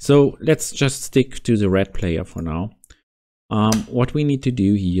 So let's just stick to the red player for now. What we need to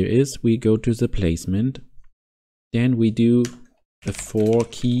do here is we go to the placement, then we do a for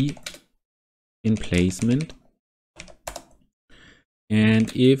key in placement,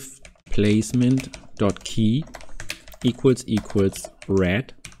 and if placement.key equals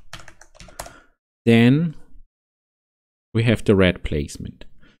red, then we have the red placement.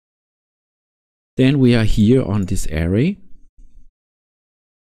 Then we are here on this array.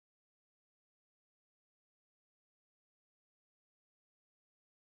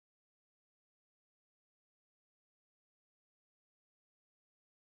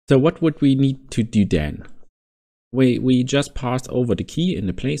 So what would we need to do then? We just passed over the key in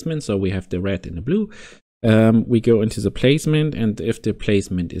the placement, so we have the red and the blue. We go into the placement, and if the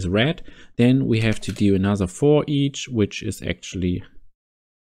placement is red, then we have to do another for each, which is actually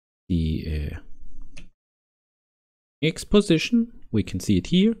the X position. We can see it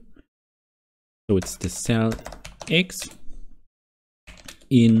here. So it's the cell X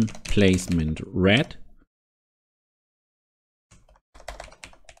in placement red.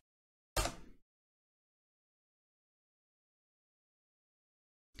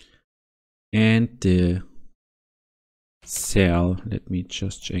 And the cell, let me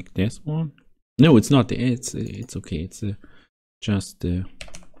just check this one. No, it's not. It's okay. It's just the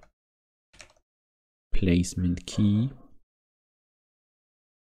placement key.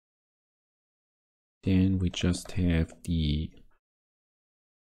 Then we just have the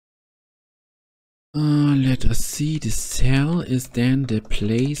let us see, the cell is then the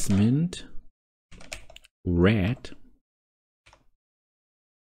placement red.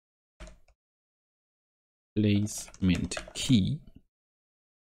 Placement key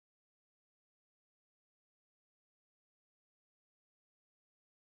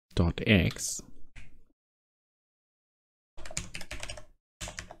dot x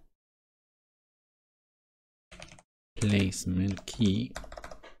placement key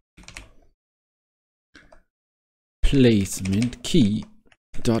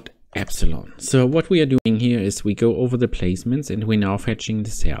dot epsilon. So what we are doing here is we go over the placements, and we're now fetching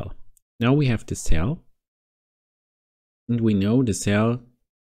the cell. Now we have the cell. And we know the cell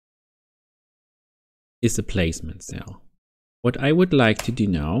is a placement cell. What I would like to do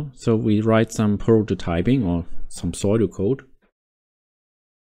now, so we write some prototyping or some pseudocode,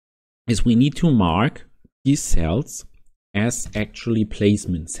 is we need to mark these cells as actually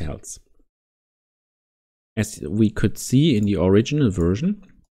placement cells. As we could see in the original version,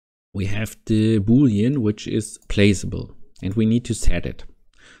 we have the boolean which is placeable, and we need to set it.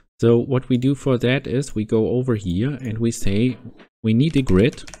 So what we do for that is we go over here and we say we need a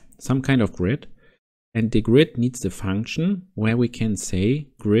grid, some kind of grid, and the grid needs a function where we can say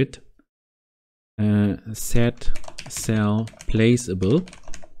grid set cell placeable,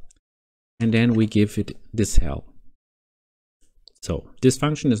 and then we give it the cell. So this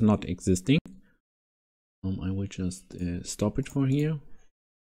function is not existing. I will just stop it for here.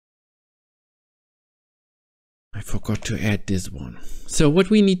 I forgot to add this one. So what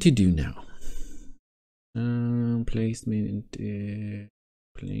we need to do now, placement,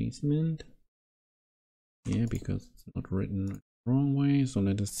 placement. Yeah, because it's not written the wrong way. So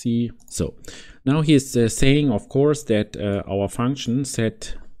let us see. So now he's saying, of course, that our function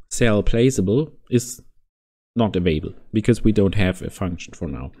set cell placeable is not available because we don't have a function for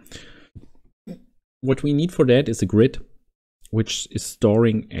now. What we need for that is a grid, which is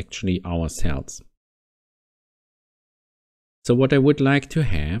storing actually our cells. So what I would like to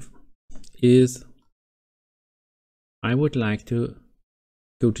have is, I would like to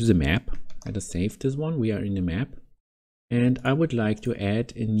go to the map. Let us save this one. We are in the map. And I would like to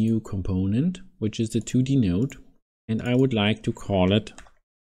add a new component, which is the 2D node. And I would like to call it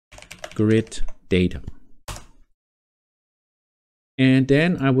grid data. And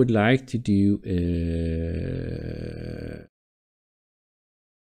then I would like to do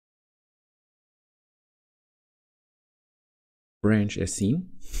branch as scene.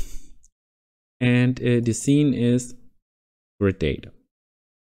 And the scene is grid data.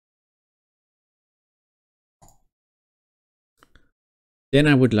 Then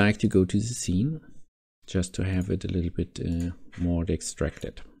I would like to go to the scene just to have it a little bit more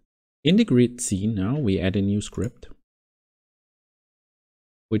extracted. In the grid scene now we add a new script,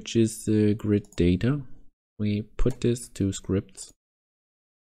 which is the grid data. We put this to scripts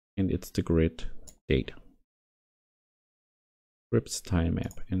and it's the grid data. Scripts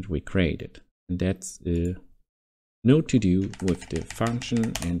tilemap, and we create it. And that's the node to do with the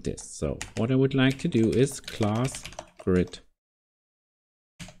function and this. So what I would like to do is class grid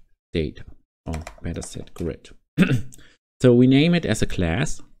data, or better said grid. So we name it as a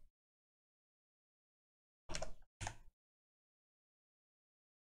class.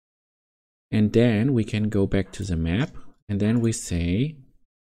 And then we can go back to the map and then we say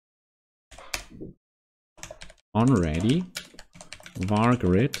onReady var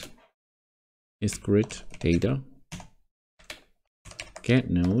grid is grid data get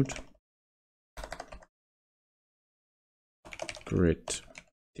node grid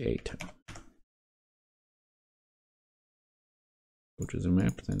data. Go to the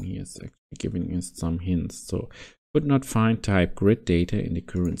map, then he is actually giving us some hints. So could not find type grid data in the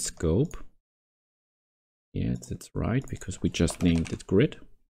current scope. Yes, that's right, because we just named it grid.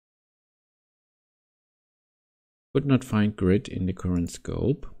 Could not find grid in the current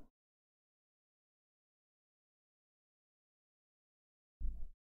scope.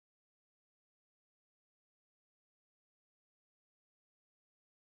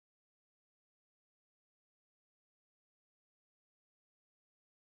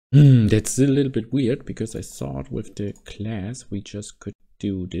 That's a little bit weird because I thought with the class we just could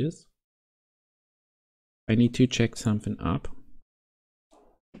do this. I need to check something up.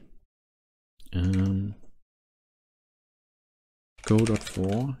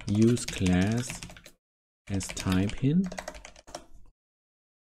 Godot use class as type hint.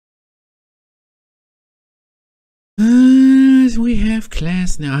 We have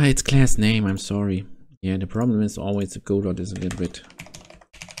class now. It's class name. I'm sorry. Yeah, the problem is always the Godot is a little bit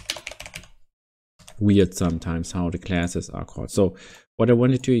weird sometimes how the classes are called. So what I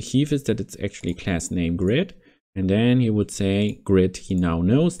wanted to achieve is that it's actually class name grid, and then he would say grid. He now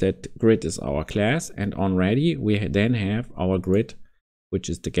knows that grid is our class, and onReady we then have our grid, which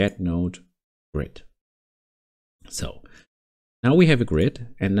is the get node grid. So now we have a grid,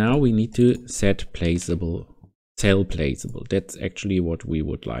 and now we need to set placeable, cell placeable. That's actually what we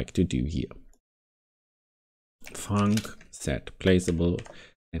would like to do here. Func set placeable.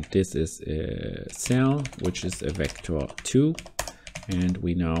 And this is a cell, which is a vector 2. And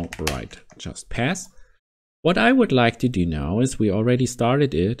we now write just pass. What I would like to do now is we already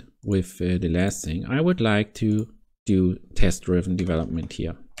started it with the last thing. I would like to do test-driven development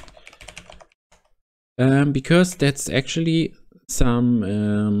here. Because that's actually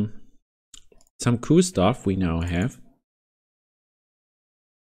some cool stuff we now have.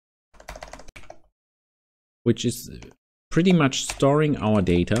 Which is pretty much storing our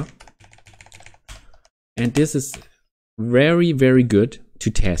data, and this is very, very good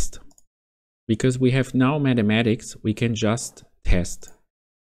to test because we have now mathematics we can just test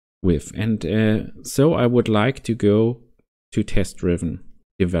with. And so I would like to go to test-driven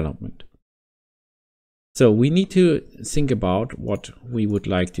development. So we need to think about what we would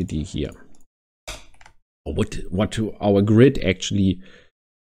like to do here, or what our grid actually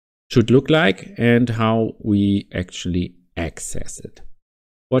should look like and how we actually access it.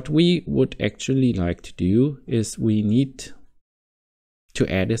 What we would actually like to do is we need to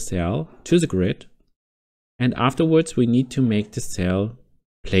add a cell to the grid, and afterwards we need to make the cell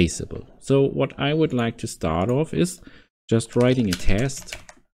placeable. So what I would like to start off is just writing a test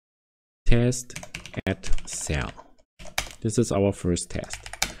add cell. This is our first test.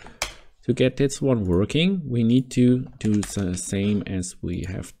 To get this one working, we need to do the same as we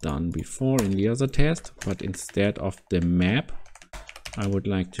have done before in the other test, but instead of the map, I would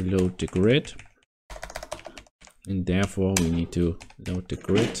like to load the grid. And therefore we need to load the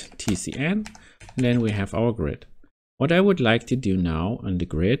grid TCN, and then we have our grid. What I would like to do now on the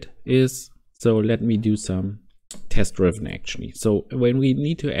grid is, so let me do some test driven actually. So when we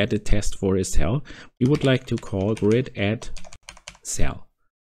need to add a test for a cell, we would like to call grid add cell.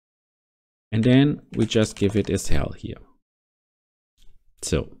 And then we just give it a cell here.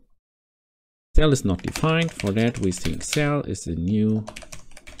 So cell is not defined. For that we think cell is a new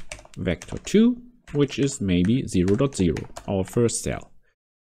vector 2, which is maybe 0.0, our first cell.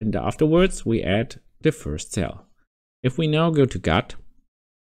 And afterwards we add the first cell. If we now go to gut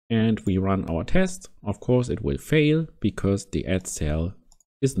and we run our test, of course it will fail because the add cell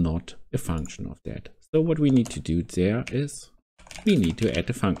is not a function of that. So what we need to do there is we need to add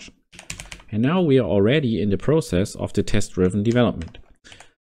a function. And now we are already in the process of the test-driven development.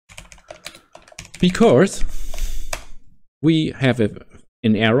 Because we have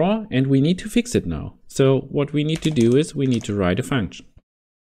an error and we need to fix it now. So what we need to do is we need to write a function.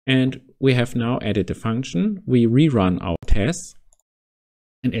 And we have now added a function. We rerun our tests.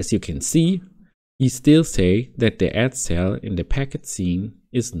 And as you can see, we still say that the add cell in the packet scene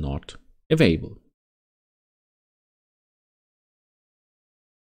is not available.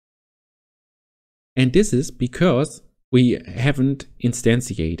 And this is because we haven't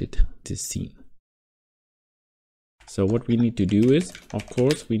instantiated this scene. So what we need to do is, of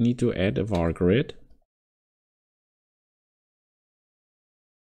course, we need to add a var grid.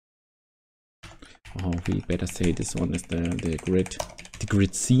 Oh, we better say this one is the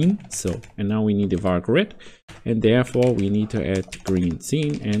grid scene. So, and now we need a var grid, and therefore we need to add green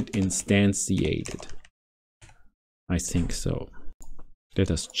scene and instantiate it. I think so. Let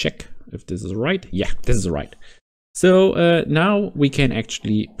us check if this is right. Yeah, this is right. So now we can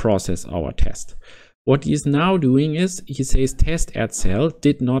actually process our test. What he is now doing is he says test add cell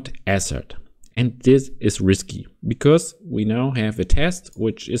did not assert. And this is risky because we now have a test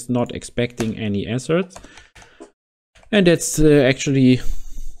which is not expecting any asserts. And that's actually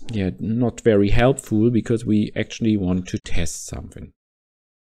not very helpful because we actually want to test something.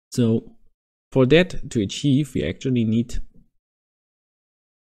 So for that to achieve, we actually need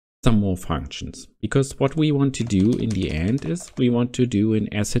some more functions, because what we want to do in the end is we want to do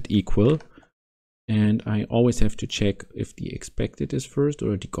an asset equal, and I always have to check if the expected is first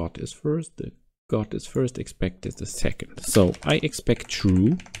or the got is first. The got is first, expected is second. So I expect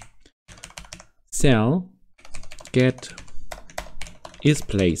true, cell get is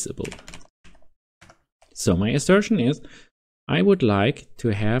placeable. So my assertion is I would like to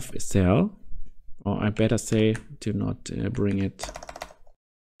have a cell, or I better say to not bring it,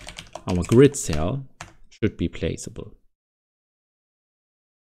 our grid cell should be placeable.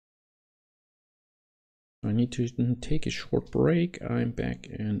 I need to take a short break. I'm back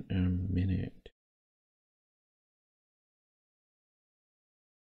in a minute.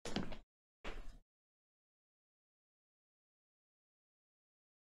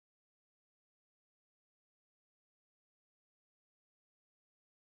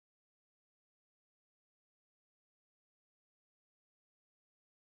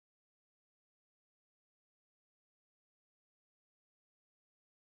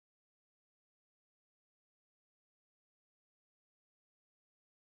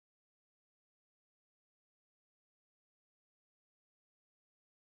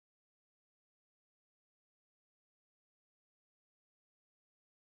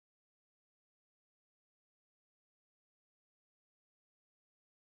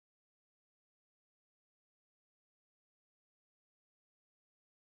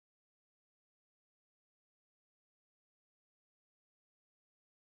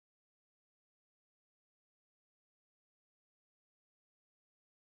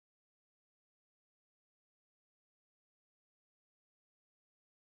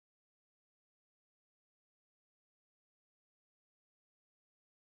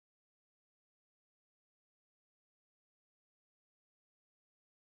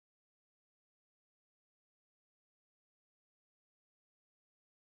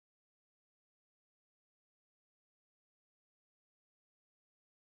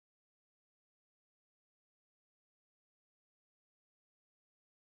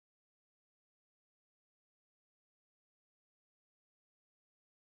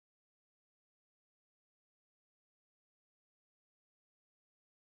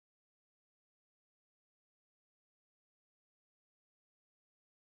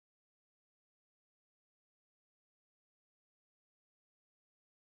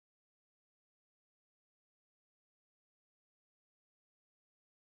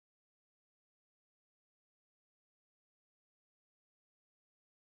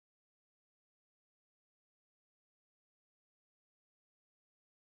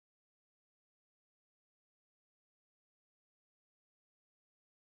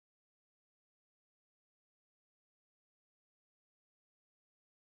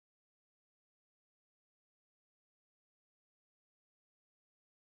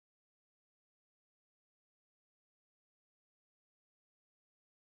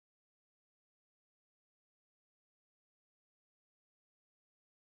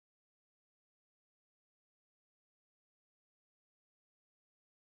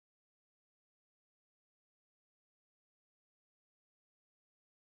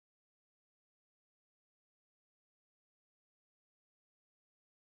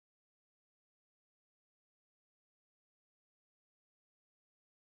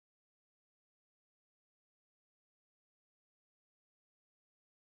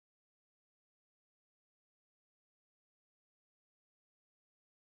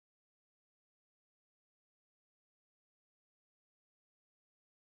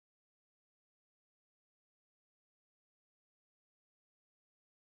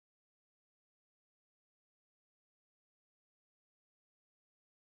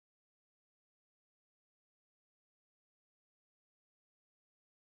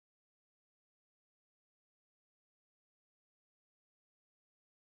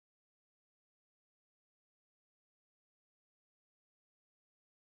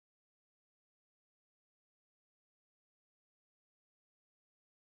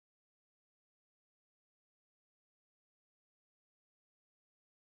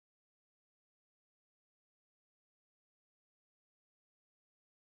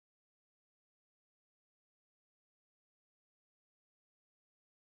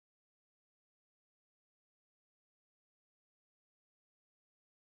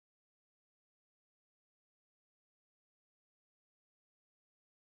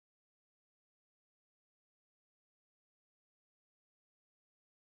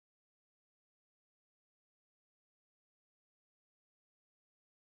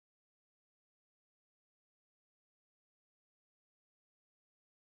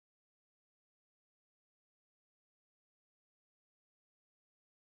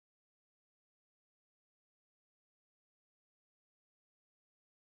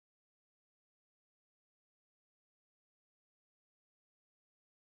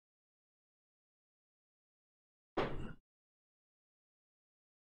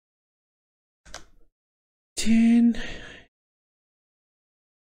 10.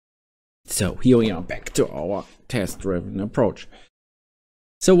 So here we are back to our test-driven approach.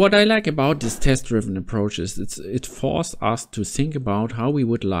 So what I like about this test-driven approach is it forces us to think about how we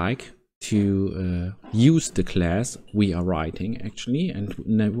would like to use the class we are writing actually, and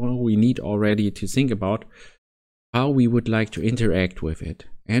we need already to think about how we would like to interact with it.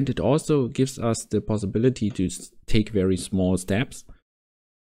 And it also gives us the possibility to take very small steps.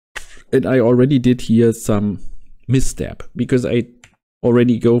 And I already did here some misstep because I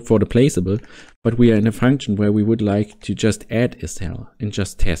already go for the placeable, but we are in a function where we would like to just add a cell and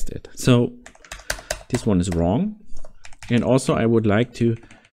just test it. So this one is wrong. And also I would like to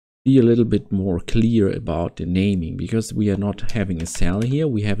be a little bit more clear about the naming, because we are not having a cell here,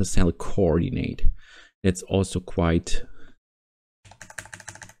 we have a cell coordinate. That's also quite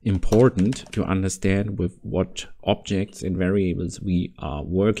important to understand with what objects and variables we are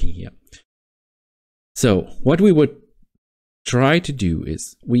working here. So what we would try to do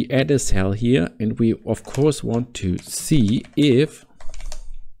is we add a cell here, and we of course want to see if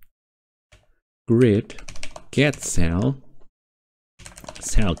grid get cell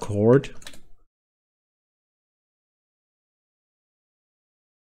chord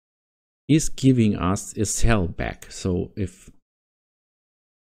is giving us a cell back. So if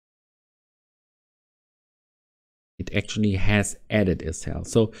it actually has added a cell.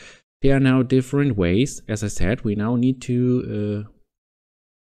 So there are now different ways. As I said, we now need to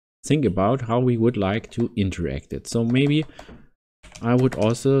think about how we would like to interact it. So maybe I would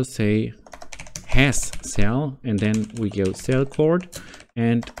also say has cell, and then we go cell chord,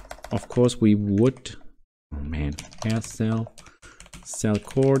 and of course we would, oh man, has cell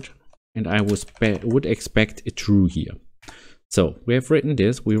chord, and I would expect a true here. So we have written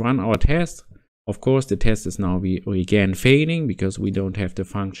this, we run our test. Of course, the test is now again failing because we don't have the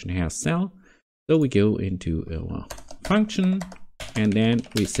function has cell. So we go into a function, and then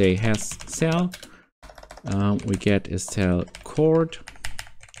we say has cell. We get a cell chord.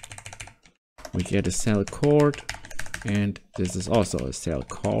 We get a cell chord, and this is also a cell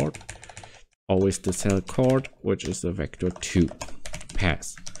chord. Always the cell chord, which is a vector 2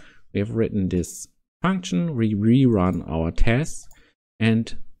 pass. We have written this function. We rerun our test,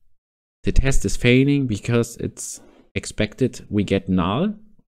 and the test is failing because it's expected we get null,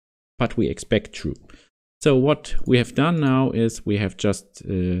 but we expect true. So what we have done now is we have just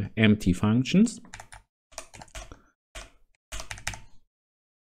empty functions.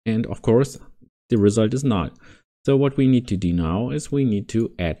 And of course, the result is null. So what we need to do now is we need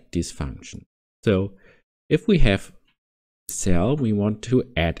to add this function. So if we have a cell, we want to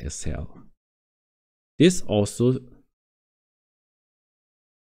add a cell. This also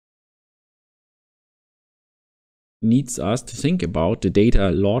needs us to think about the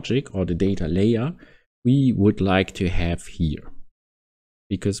data logic or the data layer we would like to have here,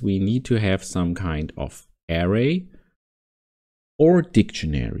 because we need to have some kind of array or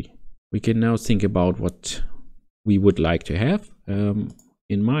dictionary. We can now think about what we would like to have.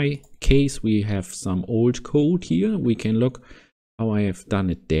 In my case, we have some old code here. We can look how I have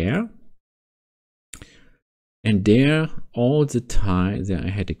done it there. And there, all the time, there I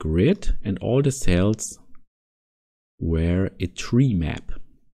had a grid, and all the cells were a tree map.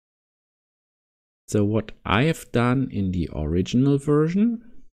 So what I have done in the original version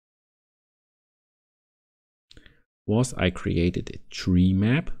was I created a tree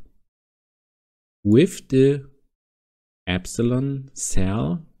map with the epsilon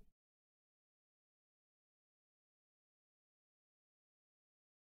cell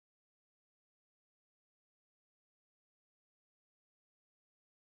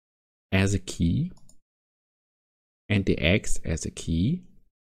as a key and the X as a key.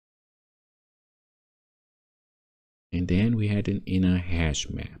 And then we had an inner hash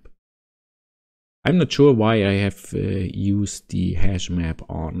map. I'm not sure why I have used the hash map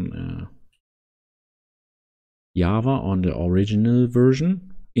on Java on the original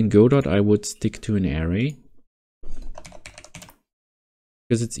version. In Godot, I would stick to an array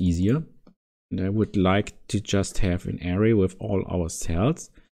because it's easier. And I would like to just have an array with all our cells.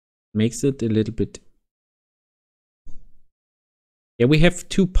 Makes it a little bit. Yeah, we have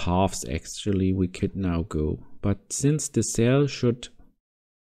two paths actually we could now go. But since the cell should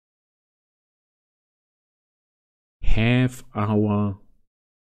have our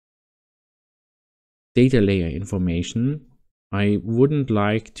data layer information, I wouldn't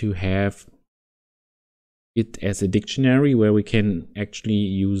like to have it as a dictionary where we can actually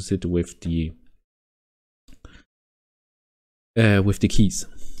use it with the keys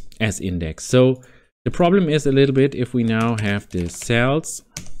as index. So the problem is a little bit if we now have the cells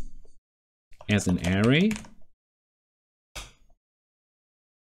as an array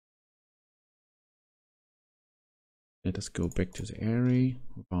Let us go back to the array.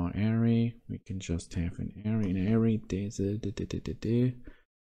 Our array, we can just have an array,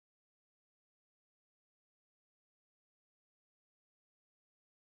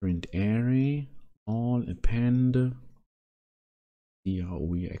 print array, all append. See how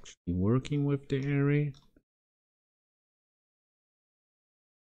we are actually working with the array.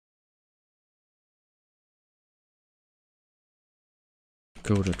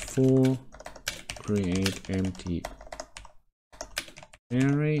 Godot create empty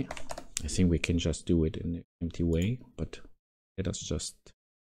array. I think we can just do it in an empty way, but let us just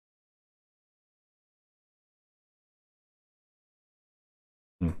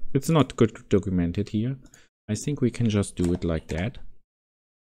it's not good documented here. I think we can just do it like that.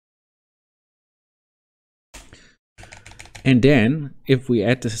 And then if we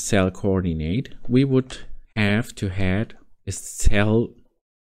add the cell coordinate, we would have to add a cell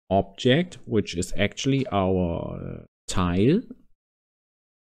object, which is actually our tile.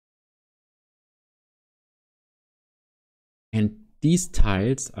 And these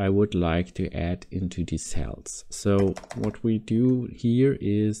tiles I would like to add into the cells. So what we do here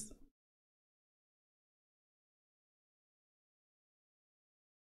is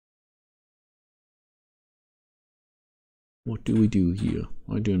what do we do here?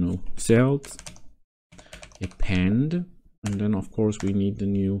 I don't know. Cells, append, and then of course we need the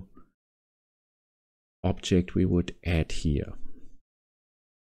new object we would add here.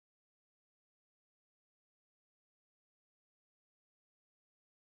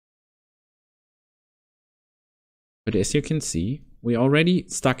 But as you can see, we're already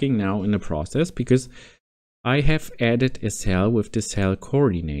stucking now in the process because I have added a cell with the cell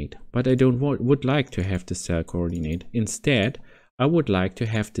coordinate, but I would like to have the cell coordinate. Instead, I would like to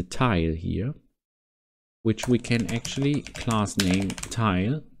have the tile here, which we can actually class name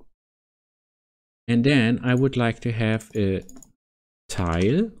tile. And then I would like to have a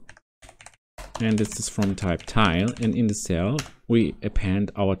tile, and this is from type tile, and in the cell we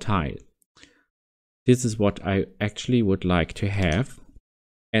append our tile. This is what I actually would like to have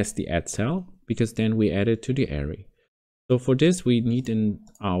as the add cell, because then we add it to the array. So for this we need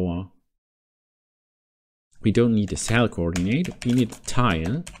we don't need a cell coordinate, we need a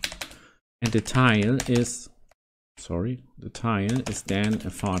tile, and the tile is then a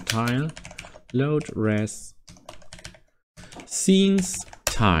var tile load res scenes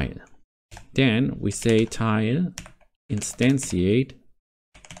tile. Then we say tile instantiate.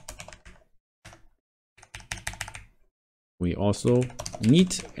 We also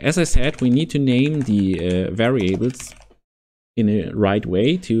need, as I said, we need to name the variables in a right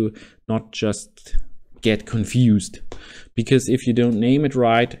way to not just get confused. Because if you don't name it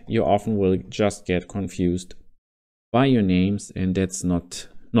right, you often will just get confused by your names, and that's not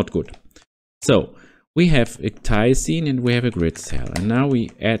good. So we have a tile scene and we have a grid cell, and now we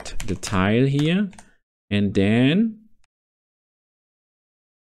add the tile here, and then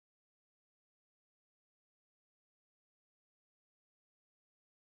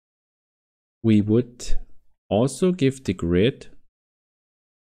we would also give the grid,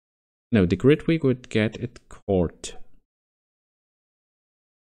 the grid we would get at chord.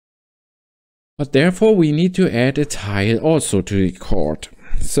 But therefore we need to add a tile also to the chord.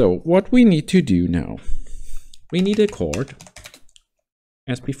 So what we need to do now, we need a chord.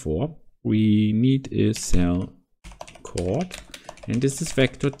 As before, we need a cell chord, and this is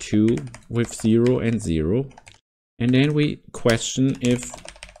vector 2 with 0 and 0. And then we question if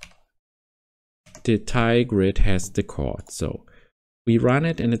the tile grid has the chord. So we run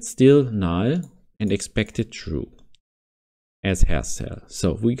it and it's still null and expect it true as has cell.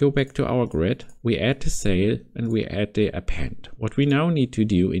 So we go back to our grid, we add the cell and we add the append. What we now need to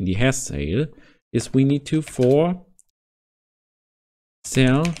do in the has cell is we need to for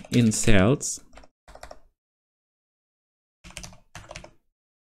cell in cells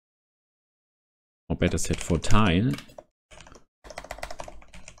or better said for tile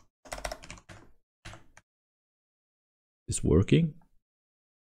is working.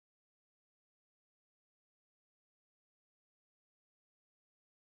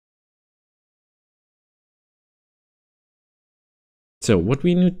 So what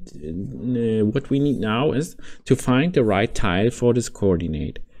we need now is to find the right tile for this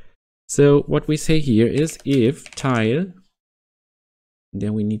coordinate. So what we say here is if tile,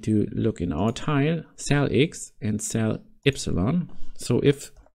 then we need to look in our tile cell x and cell epsilon. So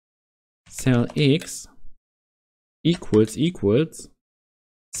if cell x equals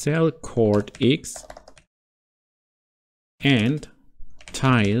cell chord x and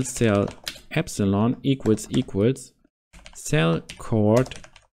tile cell epsilon equals cell chord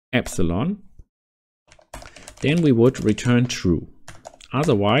epsilon, then we would return true.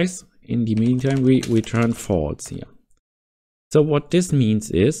 Otherwise, in the meantime, we return false here. So what this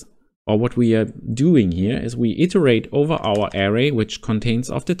means is, or what we are doing here is we iterate over our array which contains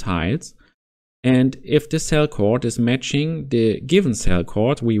of the tiles, and if the cell chord is matching the given cell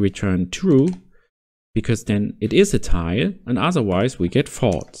chord, we return true, because then it is a tile, and otherwise we get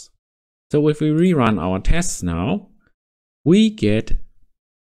false. So if we rerun our tests now, we get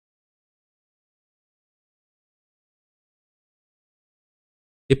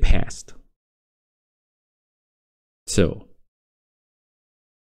it passed. So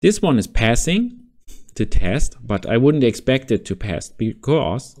this one is passing the test, but I wouldn't expect it to pass,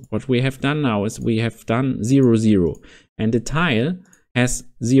 because what we have done now is we have done 0, 0, and the tile has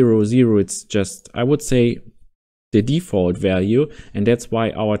 0, 0. It's just, I would say, the default value, and that's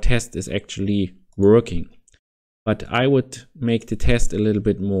why our test is actually working. But I would make the test a little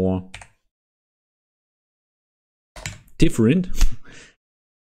bit more different.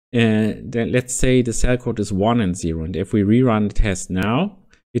 Then let's say the cell code is 1 and 0, and if we rerun the test now,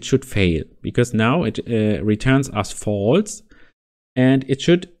 it should fail, because now it returns us false, and it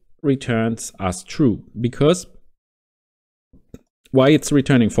should returns us true. Because why it's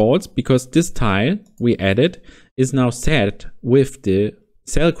returning false? Because this tile we added is now set with the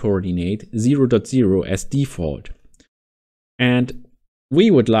cell coordinate 0, 0 as default, and we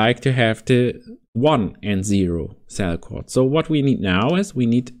would like to have the 1 and 0 cell chord. So what we need now is we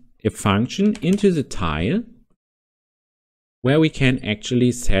need a function into the tile where we can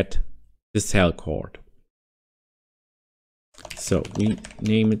actually set the cell chord. So we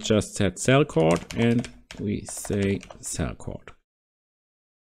name it just set cell chord, and we say cell chord.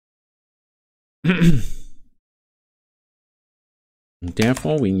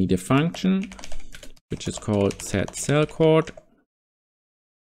 Therefore, we need a function which is called set cell chord.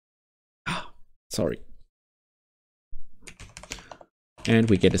 Sorry. And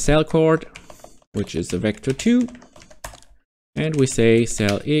we get a cell chord, which is a vector 2. And we say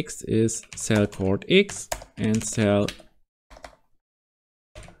cell X is cell chord X, and cell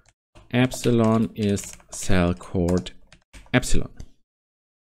epsilon is cell chord epsilon.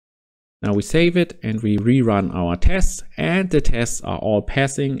 Now we save it and we rerun our tests, and the tests are all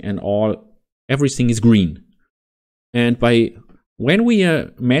passing, and everything is green. And when we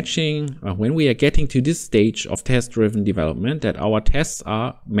are matching, or when we are getting to this stage of test-driven development, that our tests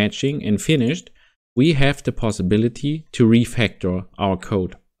are matching and finished, we have the possibility to refactor our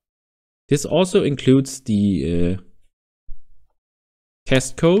code. This also includes the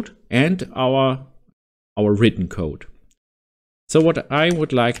test code and our written code. So what I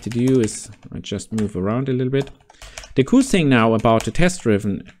would like to do is, I just move around a little bit. The cool thing now about the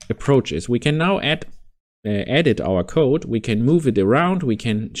test-driven approach is we can now edit our code, we can move it around, we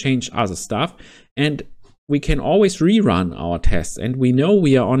can change other stuff, and we can always rerun our tests. And we know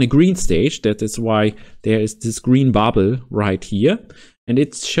we are on a green stage. That is why there is this green bubble right here. And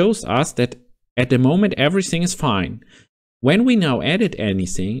it shows us that at the moment everything is fine. When we now edit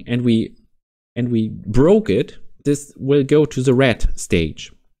anything and we broke it, this will go to the red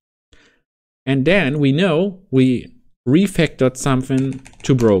stage. And then we know we refactored something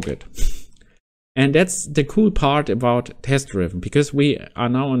to broke it. And that's the cool part about test-driven, because we are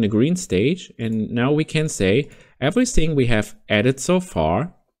now on the green stage, and now we can say everything we have added so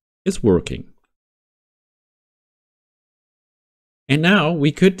far is working. And now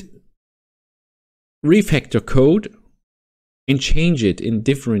we could refactor code and change it in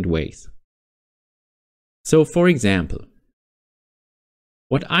different ways. So for example,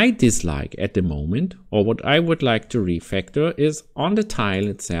 what I dislike at the moment, or what I would like to refactor, is on the tile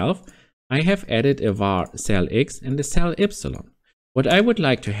itself, I have added a var cell X and a cell epsilon. What I would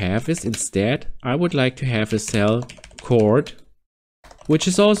like to have is, instead, I would like to have a cell chord, which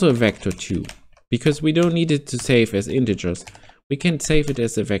is also a vector 2, because we don't need it to save as integers. We can save it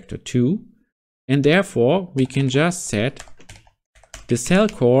as a vector 2, and therefore we can just set the cell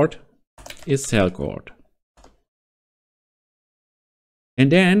chord is cell chord.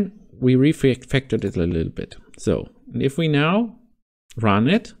 And then we refactored it a little bit. So if we now run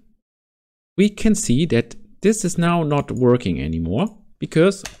it, we can see that this is now not working anymore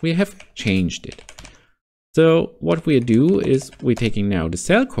because we have changed it. So what we do is we're taking now the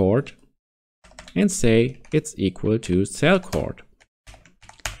cell chord and say it's equal to cell chord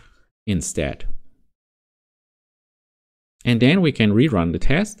instead. And then we can rerun the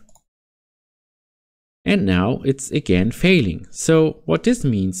test. And now it's again failing. So what this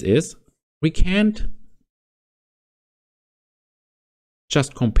means is we can't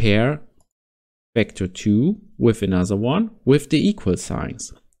just compare vector 2 with another one with the equal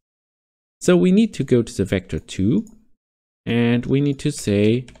signs. So we need to go to the vector 2 and we need to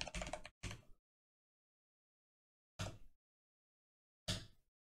say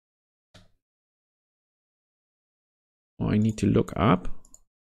I need to look up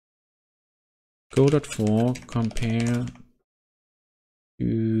Godot compare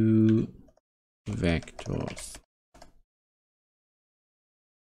to vectors.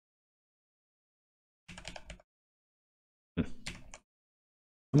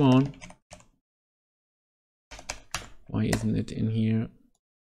 Come on. Why isn't it in here?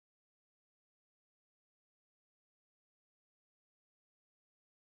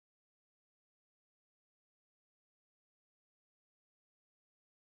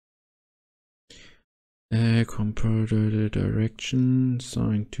 Compare the direction,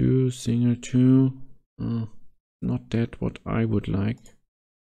 sign 2, singer 2. Not that what I would like.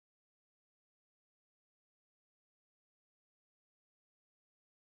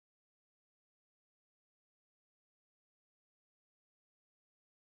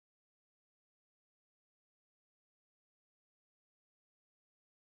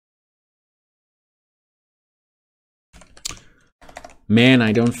 Man,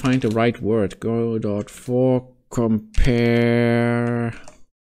 I don't find the right word. Godot for compare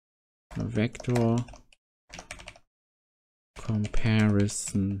vector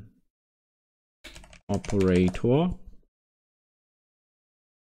comparison operator.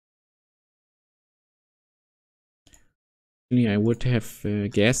 I would have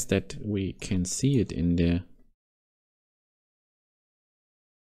guessed that we can see it in the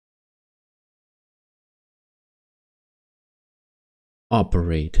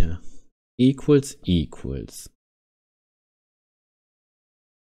operator equals.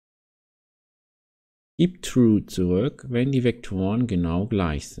 Gib true zurück, wenn die Vektoren genau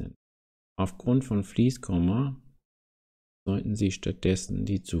gleich sind. Aufgrund von Fließkomma sollten sie stattdessen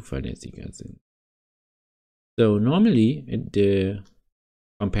die zuverlässiger sind. So normally the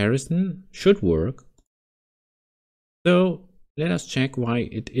comparison should work. So let us check why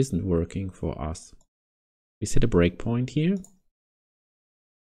it isn't working for us. We set a breakpoint here.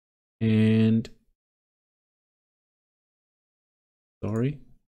 And sorry,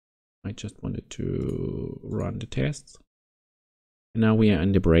 I just wanted to run the tests. And now we are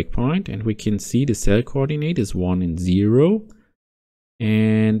in the breakpoint and we can see the cell coordinate is 1 and 0.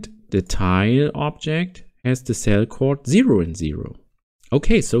 And the tile object has the cell coord 0 and 0.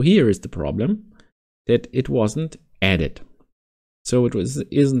 Okay, so here is the problem, that it wasn't added. So it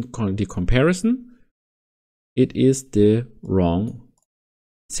isn't the comparison, it is the wrong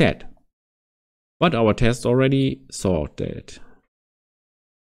set. But our test already said that.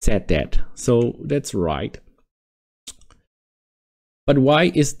 So that's right. But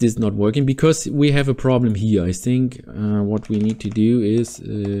why is this not working? Because we have a problem here. I think what we need to do is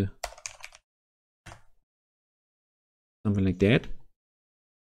something like that.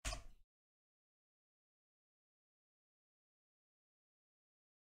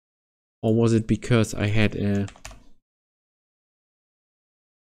 Or was it because I had a...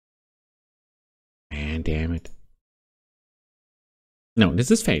 Man, damn it. No,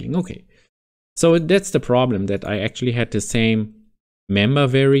 this is failing. Okay. So that's the problem, that I actually had the same member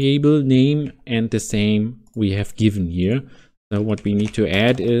variable name and the same we have given here. So what we need to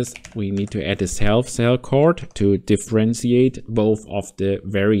add is we need to add a self cell coord to differentiate both of the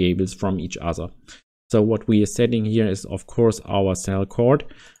variables from each other. So what we are setting here is of course our cell coord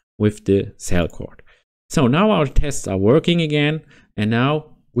with the cell coord. So now our tests are working again, and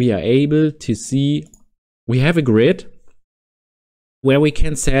now we are able to see we have a grid where we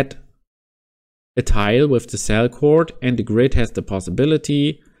can set a tile with the cell coord, and the grid has the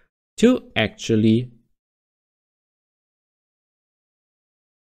possibility to actually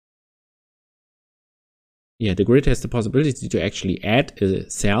the grid has the possibility to actually add a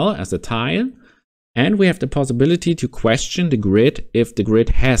cell as a tile, and we have the possibility to question the grid if the grid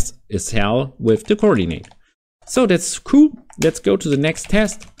has a cell with the coordinate. So that's cool. Let's go to the next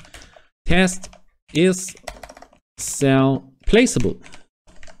test. Test is cell placeable.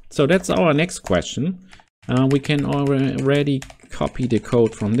 So that's our next question. We can already copy the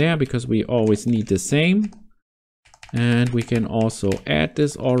code from there because we always need the same. And we can also add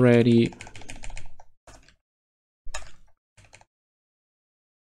this already.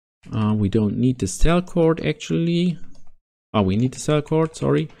 We don't need the cell coord actually. Oh, we need the cell coord,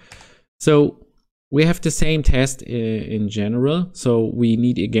 sorry. So we have the same test in general. So we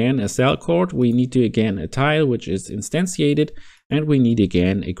need again a cell coord. We need to again a tile which is instantiated. And we need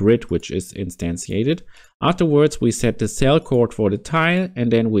again a grid which is instantiated. Afterwards, we set the cell coord for the tile,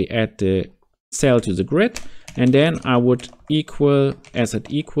 and then we add the cell to the grid. And then I would equal, as it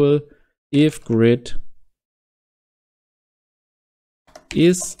equal, if grid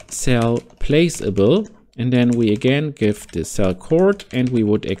is cell placeable, and then we again give the cell chord, and we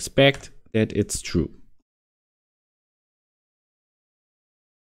would expect that it's true.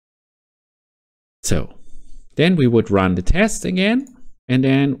 So then we would run the test again, and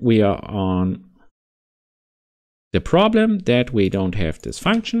then we are on the problem that we don't have this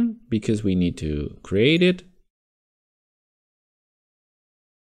function because we need to create it.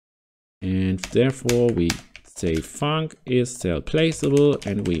 And therefore we say func is cell placeable,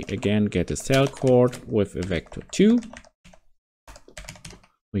 and we again get a cell chord with a vector 2.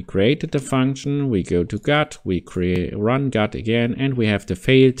 We created the function, we go to gut, we run gut again, and we have the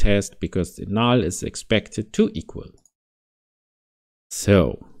fail test because the null is expected to equal.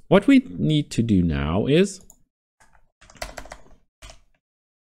 So what we need to do now is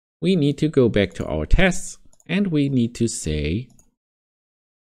we need to go back to our tests, and we need to say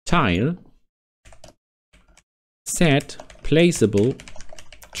tile set placeable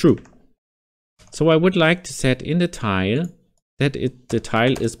true. So I would like to set in the tile that the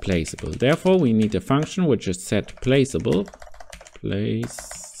tile is placeable. Therefore, we need a function which is set placeable,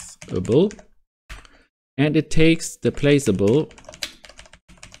 and it takes the placeable.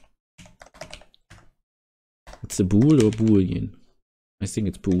 It's a bool or boolean. I think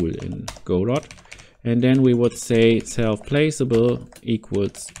it's bool in Godot. And then we would say self placeable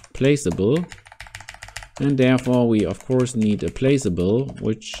equals placeable. And therefore we of course need a placeable,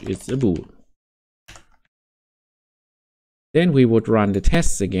 which is a bool. Then we would run the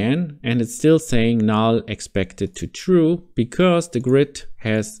tests again, and it's still saying null expected to true because the grid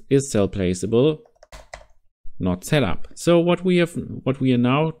is cell placeable, not set up. So what we are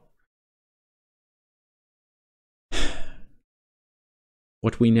now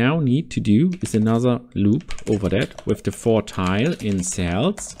what we now need to do is another loop over that with the for tile in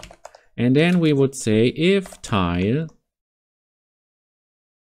cells. And then we would say if tile,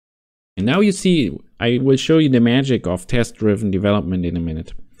 and now you see, I will show you the magic of test-driven development in a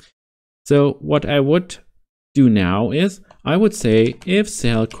minute. So what I would do now is I would say if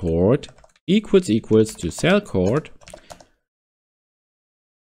cell chord equals to cell chord,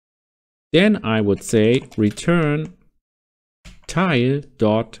 then I would say return tile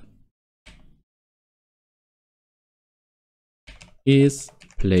dot is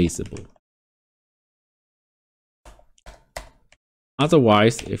placeable.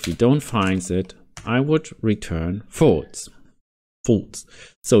 Otherwise, if you don't find it, I would return false.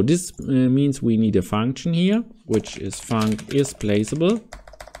 So this means we need a function here, which is func is placeable,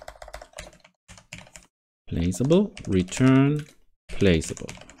 return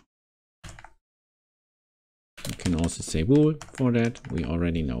placeable. You can also say bool for that. We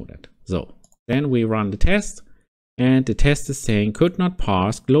already know that. So then we run the test, and the test is saying could not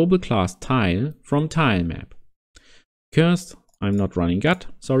parse global class tile from tilemap. Because I'm not running gut,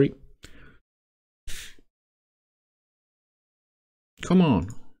 sorry. Come on.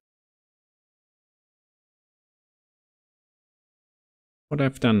 What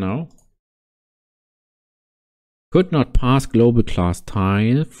I've done now. Could not parse global class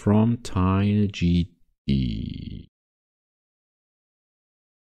tile from tile GD.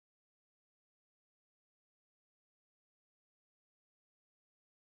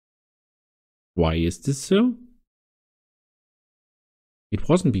 Why is this so? It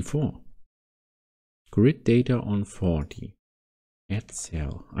wasn't before. Grid data on 40. Add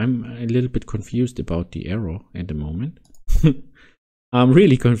cell. I'm a little bit confused about the error at the moment. I'm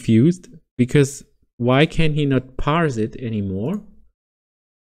really confused because why can he not parse it anymore?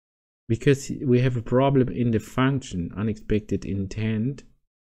 Because we have a problem in the function unexpected intent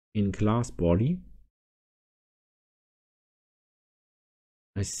in class body.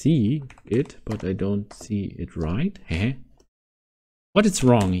 I see it, but I don't see it right. Huh? What is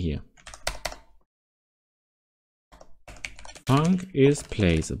wrong here? Func is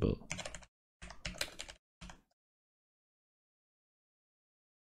placeable.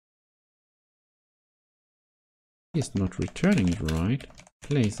 It's not returning it right.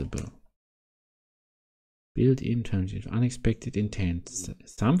 Placeable. Built-in transitive unexpected intent.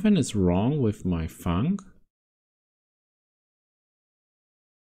 Something is wrong with my func.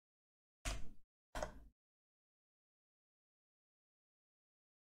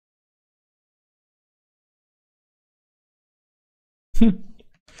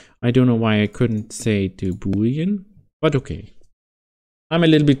 I don't know why I couldn't say to boolean, but okay. I'm a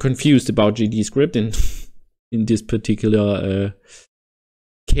little bit confused about GD script in this particular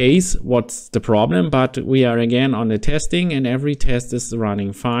case. What's the problem? But we are again on the testing, and every test is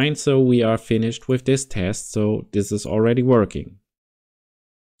running fine. So we are finished with this test. So this is already working.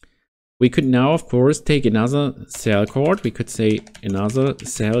 We could now, of course, take another cell chord. We could say another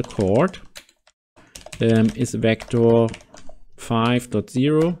cell chord is vector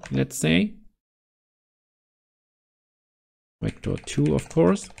 5.0, let's say. Vector 2, of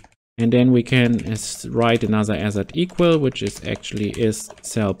course. And then we can write another asset equal, which is actually is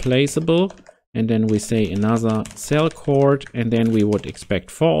cell placeable. And then we say another cell chord, and then we would expect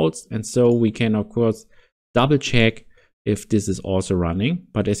false. And so we can, of course, double check if this is also running.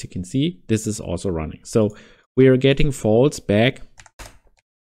 But as you can see, this is also running. So we are getting false back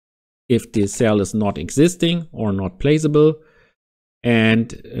if the cell is not existing or not placeable.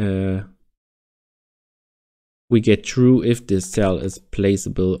 And we get true if this cell is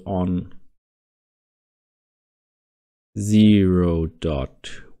placeable on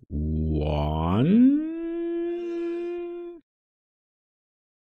 0.1.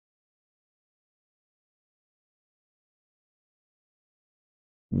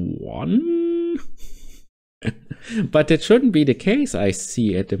 But that shouldn't be the case, I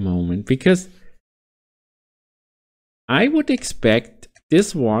see at the moment, because I would expect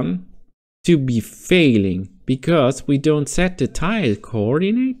this one to be failing because we don't set the tile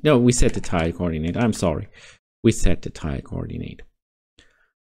coordinate. No, we set the tile coordinate. I'm sorry. We set the tile coordinate.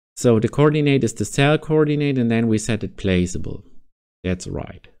 So the coordinate is the cell coordinate, and then we set it placeable. That's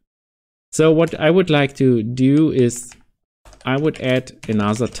right. So what I would like to do is I would add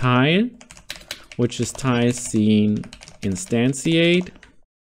another tile, which is tile scene instantiate.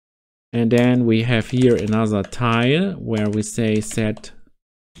 And then we have here another tile where we say set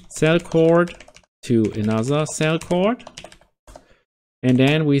cell chord to another cell chord. And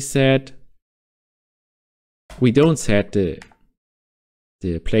then we don't set the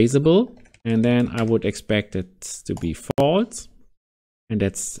placeable. And then I would expect it to be false. And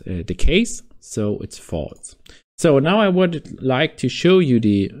that's the case. So it's false. So now I would like to show you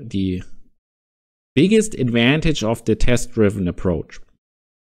the biggest advantage of the test-driven approach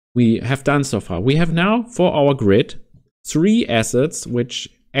we have done so far. We have now for our grid 3 assets which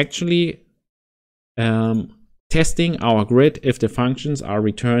actually testing our grid if the functions are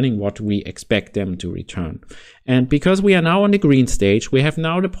returning what we expect them to return. And because we are now on the green stage, we have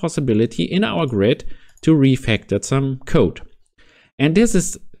now the possibility in our grid to refactor some code. And this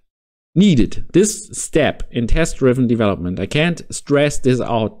is needed. This step in test-driven development, I can't stress this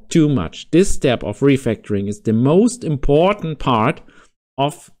out too much. This step of refactoring is the most important part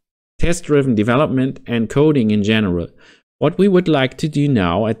of test-driven development and coding in general. What we would like to do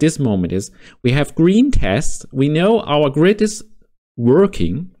now at this moment is we have green tests. We know our grid is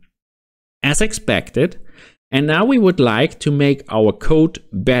working as expected. And now we would like to make our code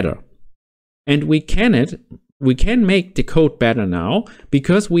better. And we can make the code better now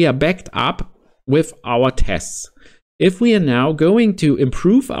because we are backed up with our tests. If we are now going to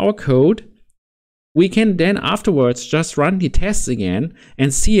improve our code, we can then afterwards just run the tests again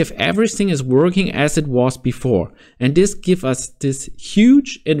and see if everything is working as it was before. And this gives us this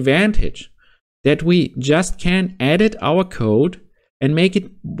huge advantage that we just can edit our code and make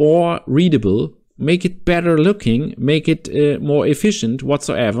it more readable, make it better looking, make it more efficient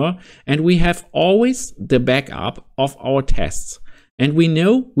whatsoever. And we have always the backup of our tests. And we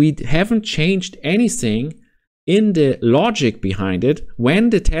know we haven't changed anything in the logic behind it when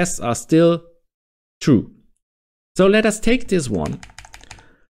the tests are still true. So let us take this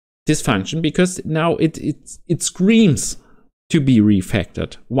function, because now it screams to be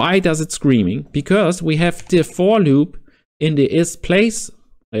refactored. Why does it screaming? Because we have the for loop in the is this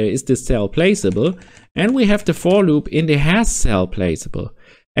cell placeable, and we have the for loop in the has cell placeable.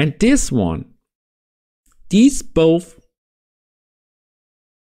 And these both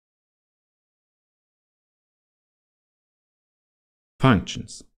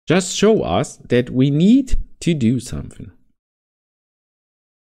functions just show us that we need to do something.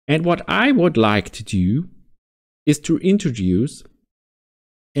 And what I would like to do is to introduce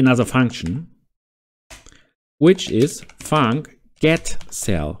another function, which is func get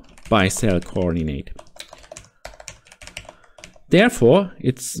cell by cell coordinate. Therefore,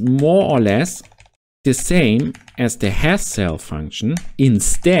 it's more or less the same as the has cell function,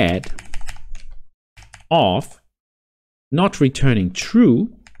 instead of not returning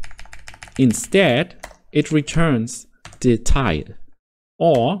true. Instead, it returns the tile,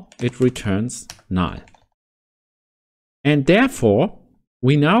 or it returns null. And therefore,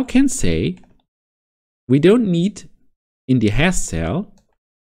 we now can say we don't need in the has cell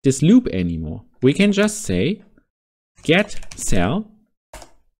this loop anymore. We can just say get cell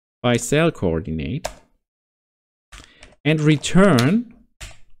by cell coordinate and return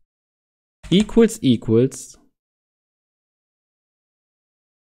equals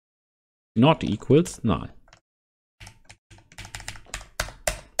not equals null.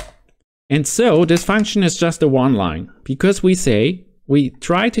 And so this function is just a one line, because we say we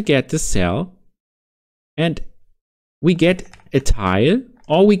try to get the cell and we get a tile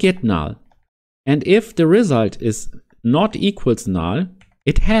or we get null. And if the result is not equals null,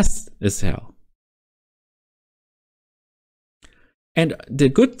 it has a cell. And the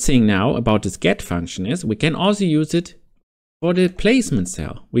good thing now about this get function is we can also use it for the placement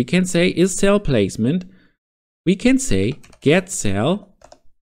cell. We can say is cell placement. We can say get cell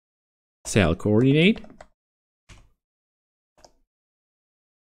coordinate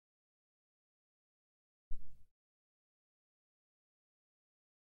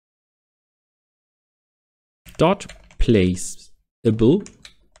dot placeable,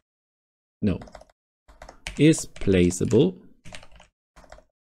 no, is placeable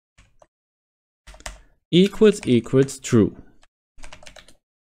equals true.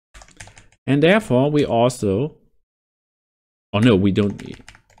 And therefore we also, oh no, we don't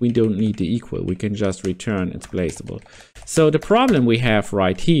need the equal. We can just return it's placeable. So the problem we have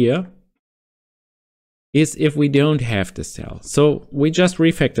right here is if we don't have the cell. So we just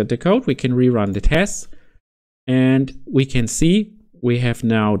refactored the code. We can rerun the tests and we can see we have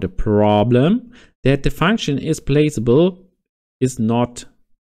now the problem that the function is placeable is not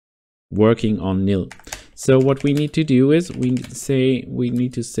working on nil. So what we need to do is we need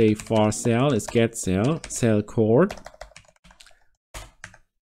to say for cell is get cell cord.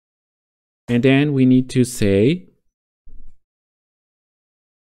 And then we need to say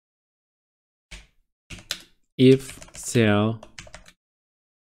if cell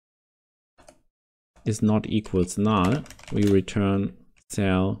is not equals null, we return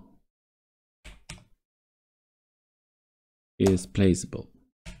cell is placeable.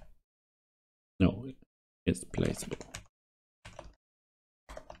 No, it's placeable.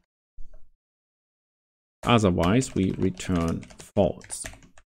 Otherwise, we return false.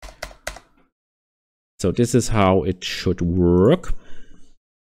 So this is how it should work.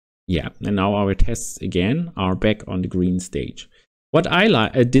 Yeah, and now our tests again are back on the green stage. What I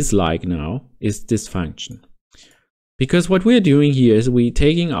dislike now is this function. Because what we're doing here is we're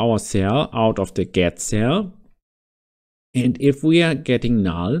taking our cell out of the get cell. And if we are getting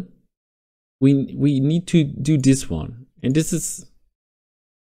null, we need to do this one. And this is,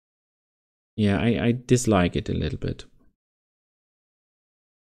 yeah, I dislike it a little bit.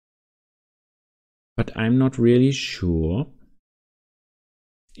 But I'm not really sure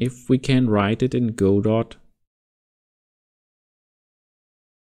if we can write it in Godot.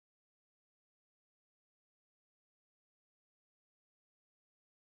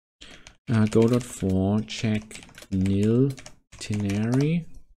 Godot for check nil ternary.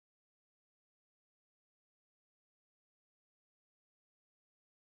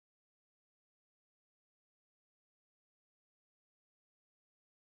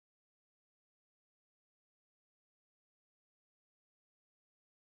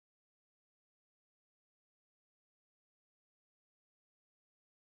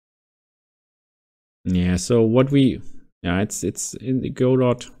 Yeah, so what we, yeah, it's in the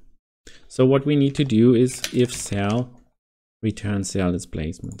Godot. So what we need to do is if cell, return cell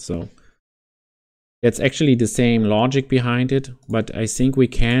displacement. So that's actually the same logic behind it, but I think we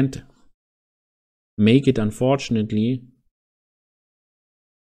can't make it, unfortunately,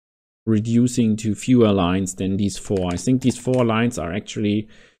 reducing to fewer lines than these 4. I think these 4 lines are actually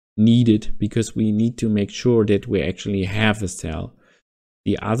needed because we need to make sure that we actually have a cell.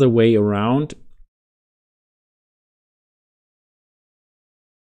 The other way around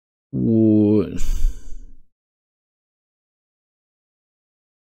would,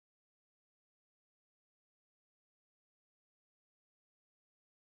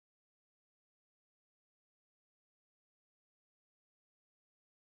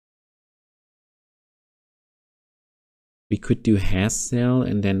 we could do has cell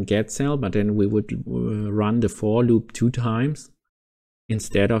and then get cell, but then we would run the for loop 2 times.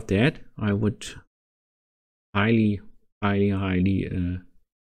 Instead of that, I would highly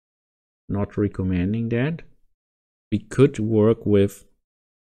not recommending that. We could work with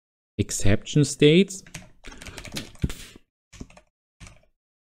exception states.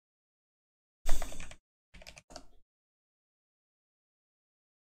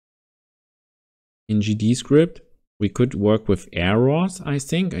 In GD script, we could work with errors, I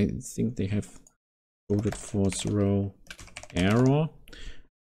think. I think they have coded for throw error.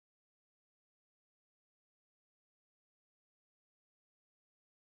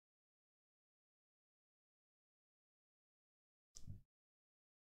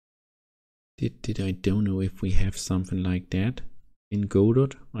 I don't know if we have something like that. in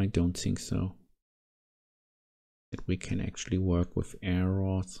Godot? I don't think so. That we can actually work with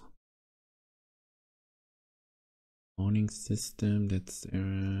errors. Warning system, that's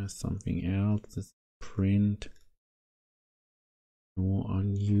something else. This print. No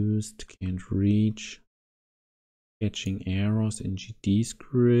unused, can't reach. Catching errors in GD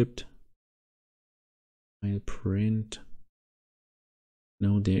script. I'll print.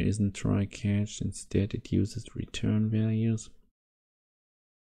 No, there isn't try catch. Instead, it uses return values.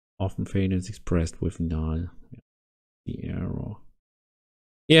 Often failure is expressed with null. The error.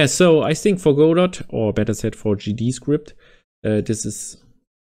 Yeah, so I think for Godot, or better said for GD script, this is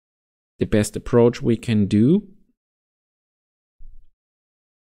the best approach we can do.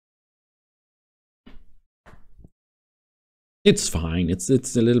 It's fine. It's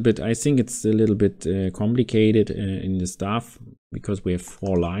a little bit, I think it's a little bit complicated in the stuff because we have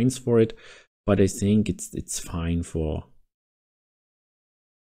 4 lines for it, but I think it's fine for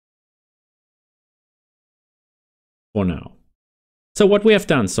now. So what we have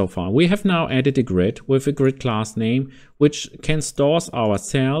done so far, we have now added a grid with a grid class name, which can stores our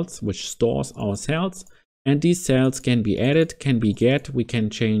cells, and these cells can be added, can be get. We can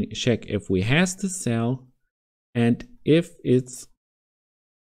check if we has the cell and if it's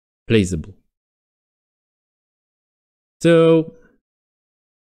placeable. So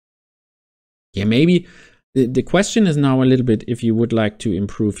yeah, maybe the question is now a little bit if you would like to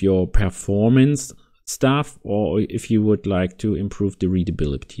improve your performance stuff or if you would like to improve the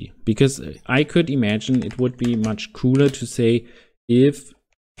readability, because I could imagine it would be much cooler to say if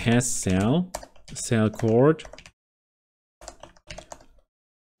has cell chord,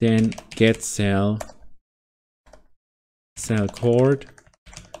 then get cell chord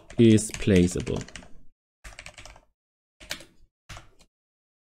is placeable.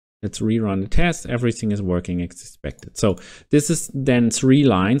 Let's rerun the test. Everything is working as expected. So this is then 3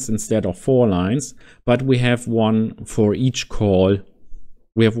 lines instead of 4 lines, but we have one for each call.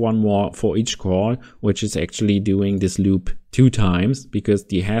 We have one more for each call, which is actually doing this loop 2 times because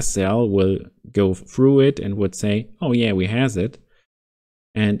the has cell will go through it and would say, oh yeah, we has it.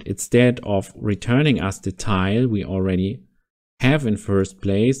 And instead of returning us the tile we already have in first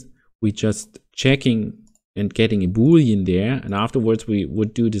place, we just checking and getting a boolean there, and afterwards we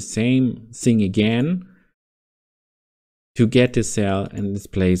would do the same thing again to get the cell and it's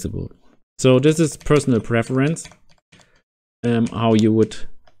placeable. So this is personal preference, how you would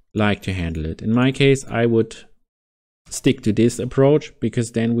like to handle it. In my case, I would stick to this approach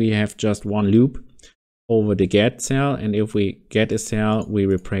because then we have just one loop over the get cell, and if we get a cell, we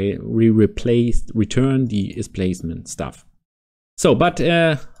return the displacement stuff. So, but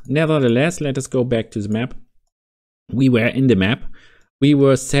nevertheless, let us go back to the map. We were in the map. We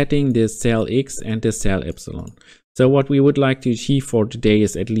were setting the cell X and the cell epsilon. So what we would like to achieve for today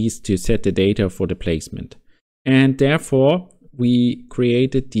is at least to set the data for the placement. And therefore, we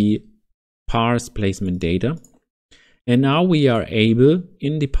created the parse placement data. And now we are able,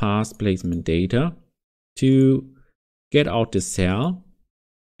 in the parse placement data, to get out the cell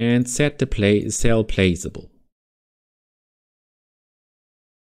and set the cell placeable.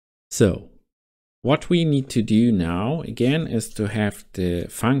 So what we need to do now again is to have the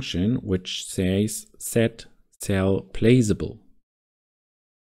function which says set cell placeable.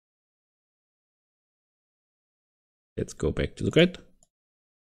 Let's go back to the grid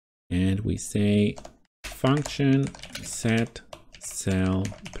and we say function set cell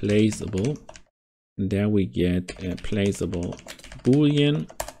placeable, and there we get a placeable boolean,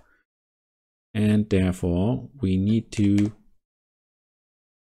 and therefore we need to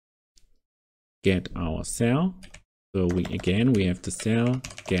get our cell. So we have the cell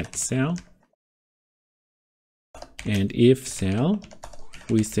get cell, and if cell,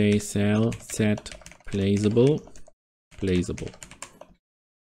 we say cell set placeable.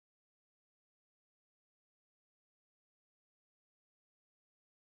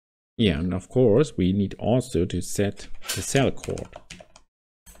 Yeah, and of course we need also to set the cell chord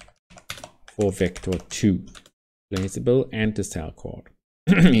for vector 2 placeable and the cell chord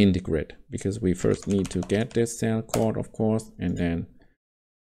in the grid, because we first need to get this cell chord, of course, and then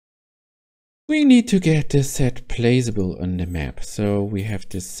we need to get the set placeable on the map. So we have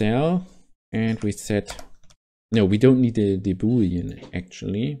the cell and we set, no, we don't need the boolean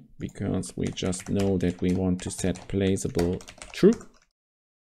actually, because we just know that we want to set placeable true.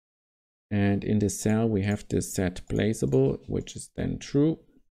 And in the cell we have the set placeable, which is then true.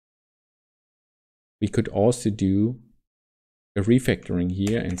 We could also do a refactoring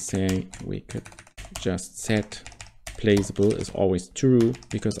here and say we could just set placeable is always true,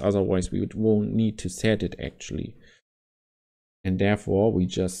 because otherwise we won't need to set it actually. and therefore we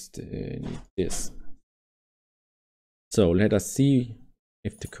just need this. So let us see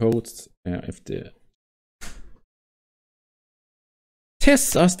if the codes, if the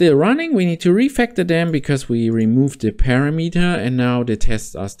tests are still running. We need to refactor them because we removed the parameter, and now the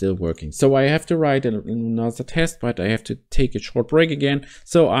tests are still working. So I have to write another test, but I have to take a short break again.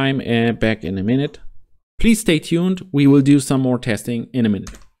 So I'm back in a minute. Please stay tuned. We will do some more testing in a minute.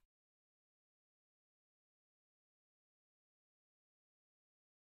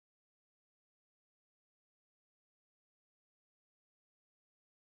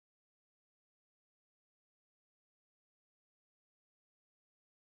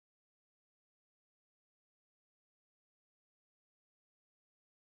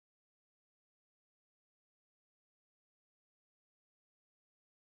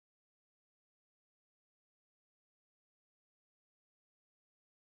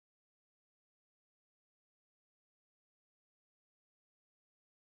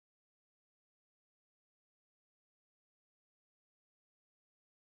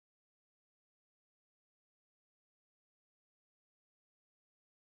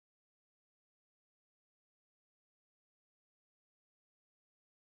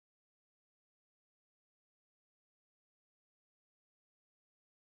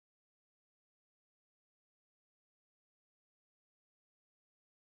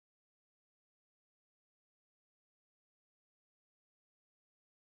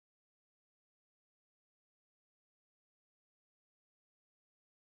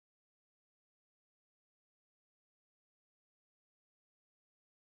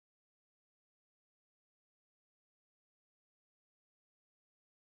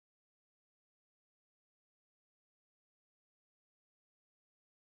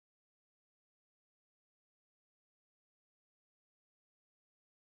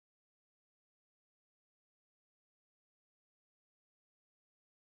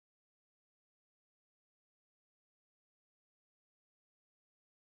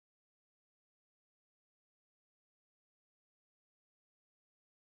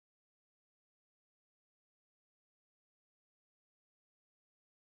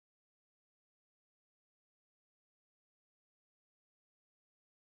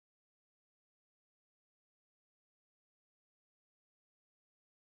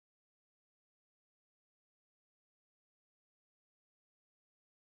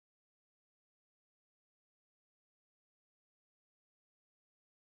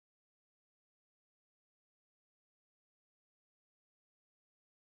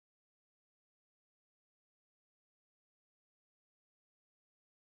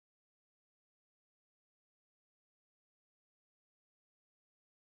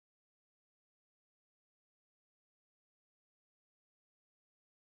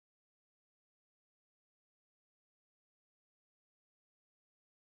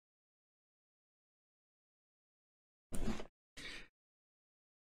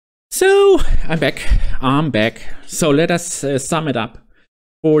 So I'm back. So let us sum it up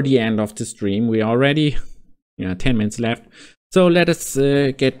for the end of the stream. We are already 10 minutes left. So let us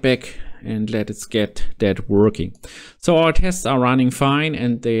get back and let us get that working. So our tests are running fine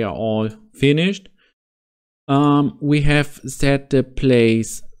and they are all finished. We have set the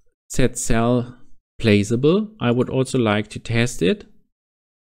set cell placeable. I would also like to test it,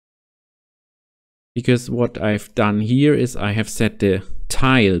 because what I've done here is I have set the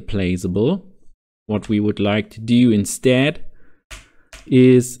tile placeable. What we would like to do instead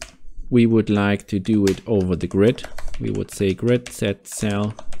is we would like to do it over the grid. We would say grid set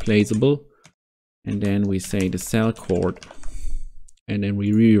cell placeable, and then we say the cell chord, and then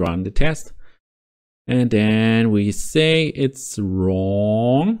we rerun the test, and then we say it's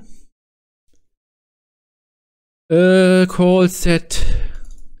wrong. Call set,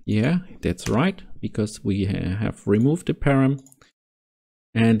 yeah, that's right, because we have removed the param.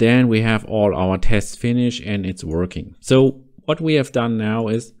 And then we have all our tests finished and it's working. So what we have done now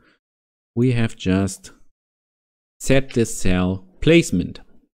is we have just set the cell placement.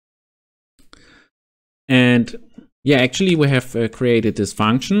 And yeah, actually we have created this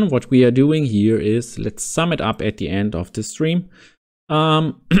function. What we are doing here is, let's sum it up at the end of the stream.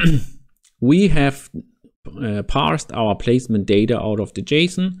 We have parsed our placement data out of the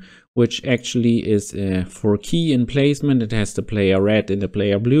JSON, which actually is for key in placement. It has the player red and the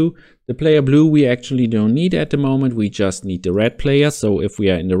player blue. The player blue we actually don't need at the moment. We just need the red player. So if we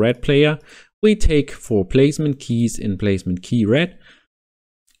are in the red player, we take for placement keys in placement key red.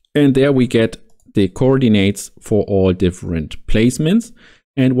 And there we get the coordinates for all different placements.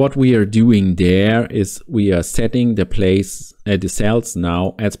 And what we are doing there is we are setting the cells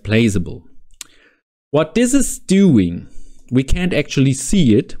now as placeable. What this is doing, we can't actually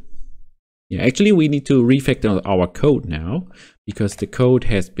see it. Yeah, actually we need to refactor our code now, because the code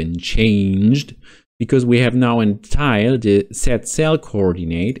has been changed, because we have now in tile the set cell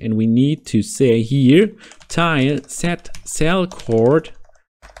coordinate, and we need to say here tile set cell coord,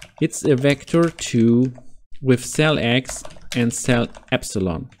 it's a vector 2 with cell x and cell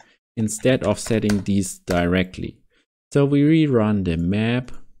epsilon, instead of setting these directly. So we rerun the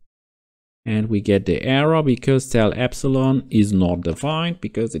map and we get the error because cell epsilon is not defined,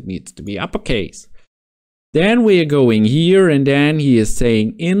 because it needs to be uppercase. Then we are going here, and then he is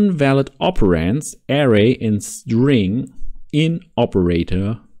saying invalid operands array in string in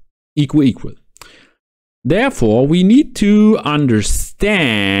operator equal. Therefore, we need to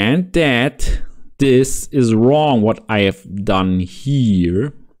understand that this is wrong, what I have done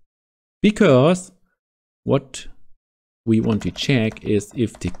here, because what we want to check is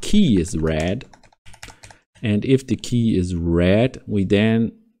if the key is red, and if the key is red, we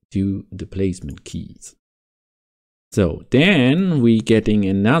then do the placement keys. So then we getting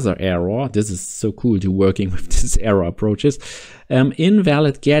another error. This is so cool to working with this error approaches.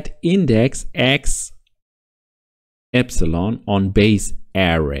 Invalid get index x epsilon on base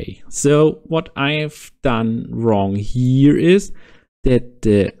array. So what I have done wrong here is that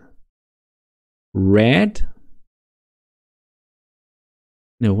the red,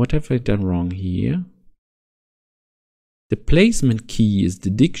 no, what have I done wrong here? The placement key is the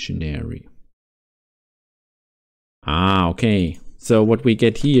dictionary. Ah, okay. So what we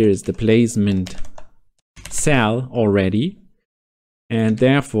get here is the placement cell already, and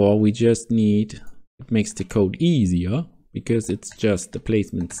therefore we just need, it makes the code easier because it's just the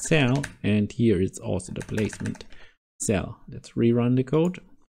placement cell, and here it's also the placement cell. Let's rerun the code.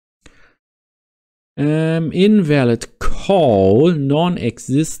 Invalid call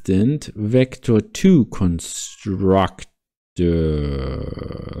non-existent vector 2 constructor.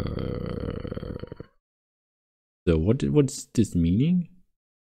 So what's this meaning?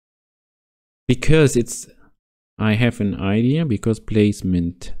 Because it's, I have an idea, because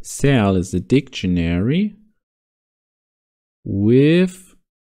placement cell is a dictionary with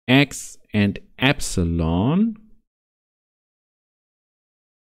x and epsilon,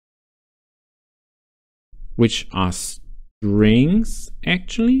 which are strings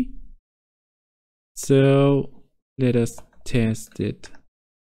actually. So let us test it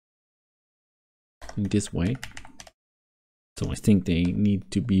in this way. So I think they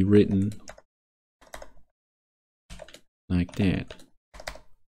need to be written like that.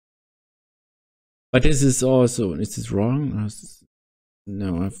 But this is also, this is wrong.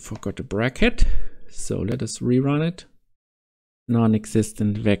 No, I forgot the bracket. So let us rerun it.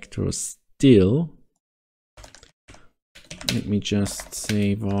 Non-existent vector still. Let me just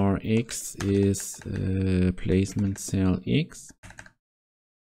say var x is placement cell x.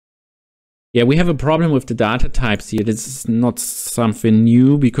 Yeah, we have a problem with the data types here. This is not something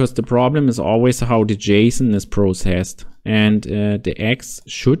new, because the problem is always how the JSON is processed. And the x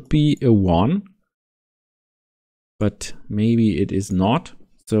should be a 1, but maybe it is not.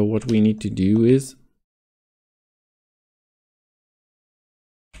 So what we need to do is,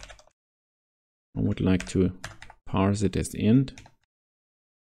 I would like to parse it as int.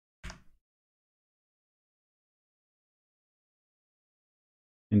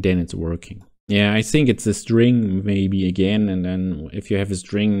 And then it's working. Yeah, I think it's a string maybe again. And then if you have a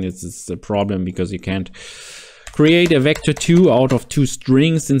string, this is a problem because you can't create a vector 2 out of 2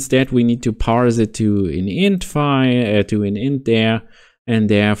 strings. Instead, we need to parse it to an int file, to an int there. And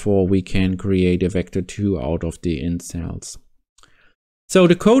therefore, we can create a vector 2 out of the int cells. So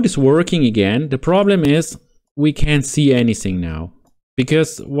the code is working again. The problem is we can't see anything now,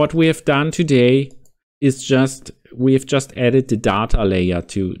 because what we have done today is just, we have just added the data layer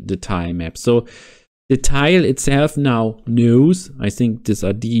to the tile map. So the tile itself now knows, I think these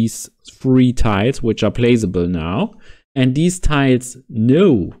are these 3 tiles which are placeable now. And these tiles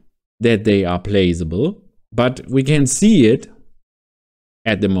know that they are placeable, but we can see it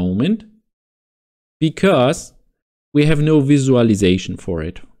at the moment because we have no visualization for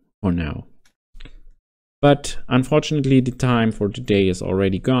it for now. But unfortunately, the time for today is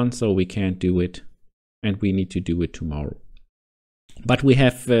already gone, so we can't do it. And we need to do it tomorrow. But we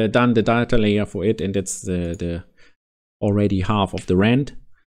have done the data layer for it, and that's the already half of the rent.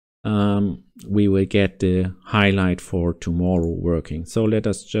 We will get the highlight for tomorrow working. So let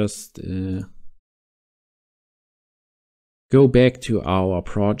us just go back to our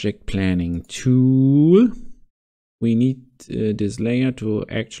project planning tool. We need this layer to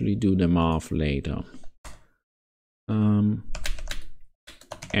actually do the math later.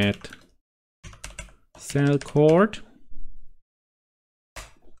 Add cell coord,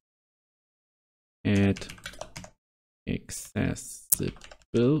 add accessible,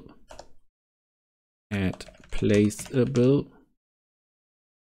 add placeable,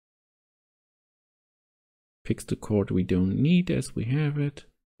 fix the code we don't need as we have it.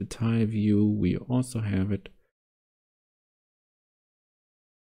 The tile view, we also have it.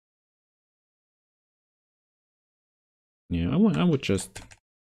 Yeah, I would just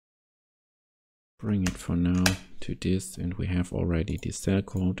bring it for now to this, and we have already the cell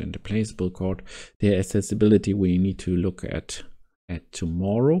code and the placeable code. The accessibility we need to look at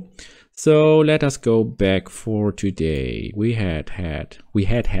tomorrow. So let us go back for today. We had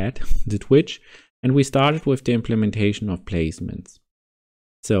the Twitch, and we started with the implementation of placements.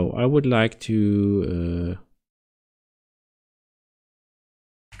 So I would like to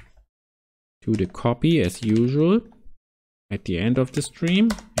do the copy as usual at the end of the stream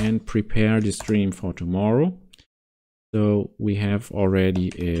and prepare the stream for tomorrow. So we have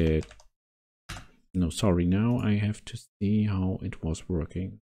already a, no, sorry, now I have to see how it was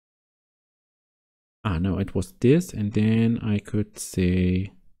working. Ah, no, it was this, and then I could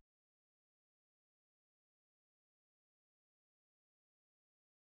say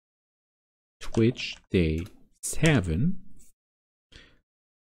Twitch day 7,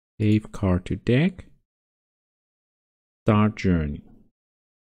 save card to deck, start journey.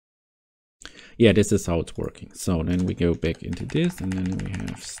 Yeah, this is how it's working. So then we go back into this, and then we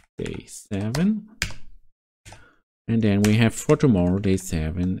have day 7, and then we have for tomorrow day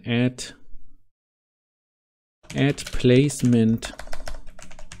 7 add placement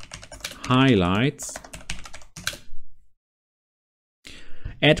highlights.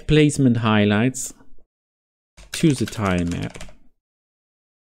 Add placement highlights to the tile map.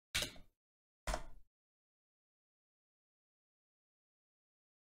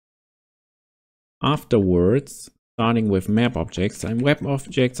 Afterwards, starting with map objects, and web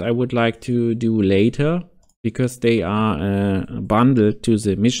objects I would like to do later because they are bundled to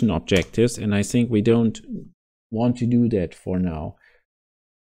the mission objectives, and I think we don't want to do that for now.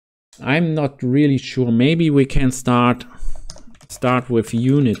 I'm not really sure. Maybe we can start with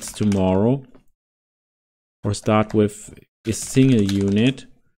units tomorrow, or start with a single unit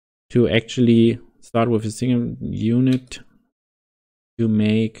to actually start with a single unit to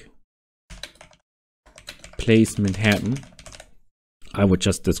make placement happen. I would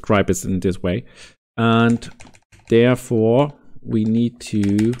just describe it in this way, and therefore we need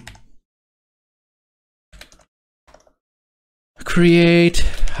to create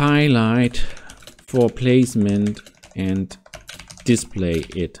highlight for placement and display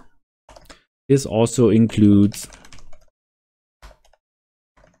it. This also includes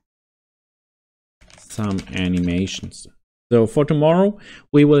some animations. So for tomorrow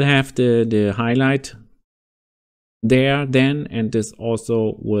we will have the highlight there then, and this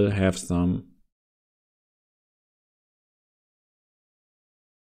also will have some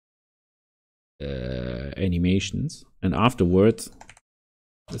animations, and afterwards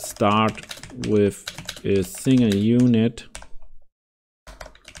start with a single unit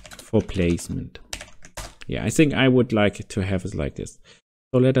for placement. Yeah, I think I would like to have it like this.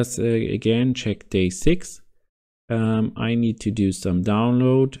 So let us again check day 6. I need to do some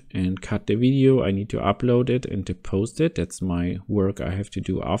download and cut the video. I need to upload it and to post it. That's my work I have to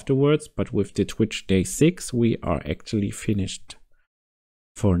do afterwards. But with the Twitch day 6, we are actually finished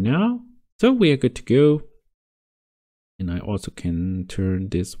for now. So we are good to go. And I also can turn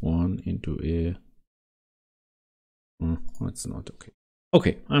this one into a... that's not okay.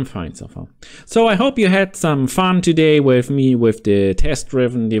 Okay, I'm fine so far. So I hope you had some fun today with me with the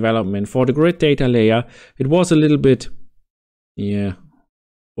test-driven development for the grid data layer. It was a little bit, yeah,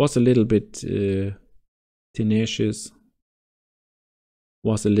 tenacious,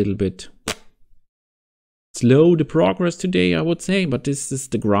 was a little bit slow, the progress today, I would say, but this is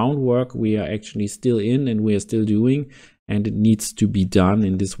the groundwork we are actually still in and we are still doing, and it needs to be done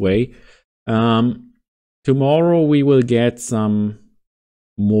in this way. Tomorrow we will get some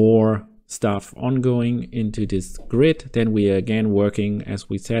more stuff ongoing into this grid. Then we are again working, as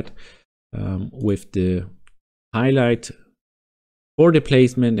we said, with the highlight for the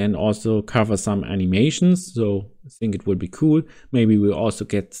placement and also cover some animations. So I think it would be cool. Maybe we'll also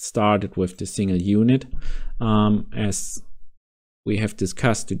get started with the single unit. As we have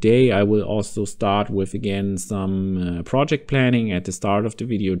discussed today, I will also start with again some project planning at the start of the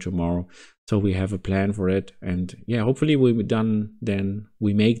video tomorrow. So we have a plan for it, and yeah, hopefully we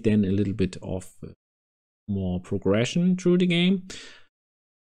make then a little bit of more progression through the game,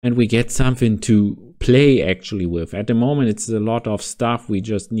 and we get something to play actually with. At the moment it's a lot of stuff we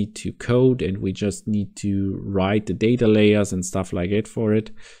just need to code, and we just need to write the data layers and stuff like it for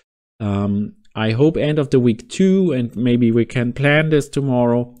it. I hope end of the week 2, and maybe we can plan this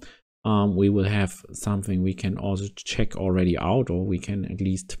tomorrow. We will have something we can also check already out, or we can at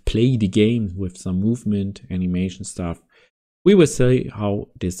least play the game with some movement, animation stuff. We will see how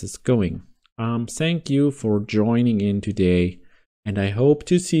this is going. Thank you for joining in today, and I hope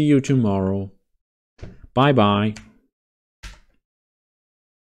to see you tomorrow. Bye bye.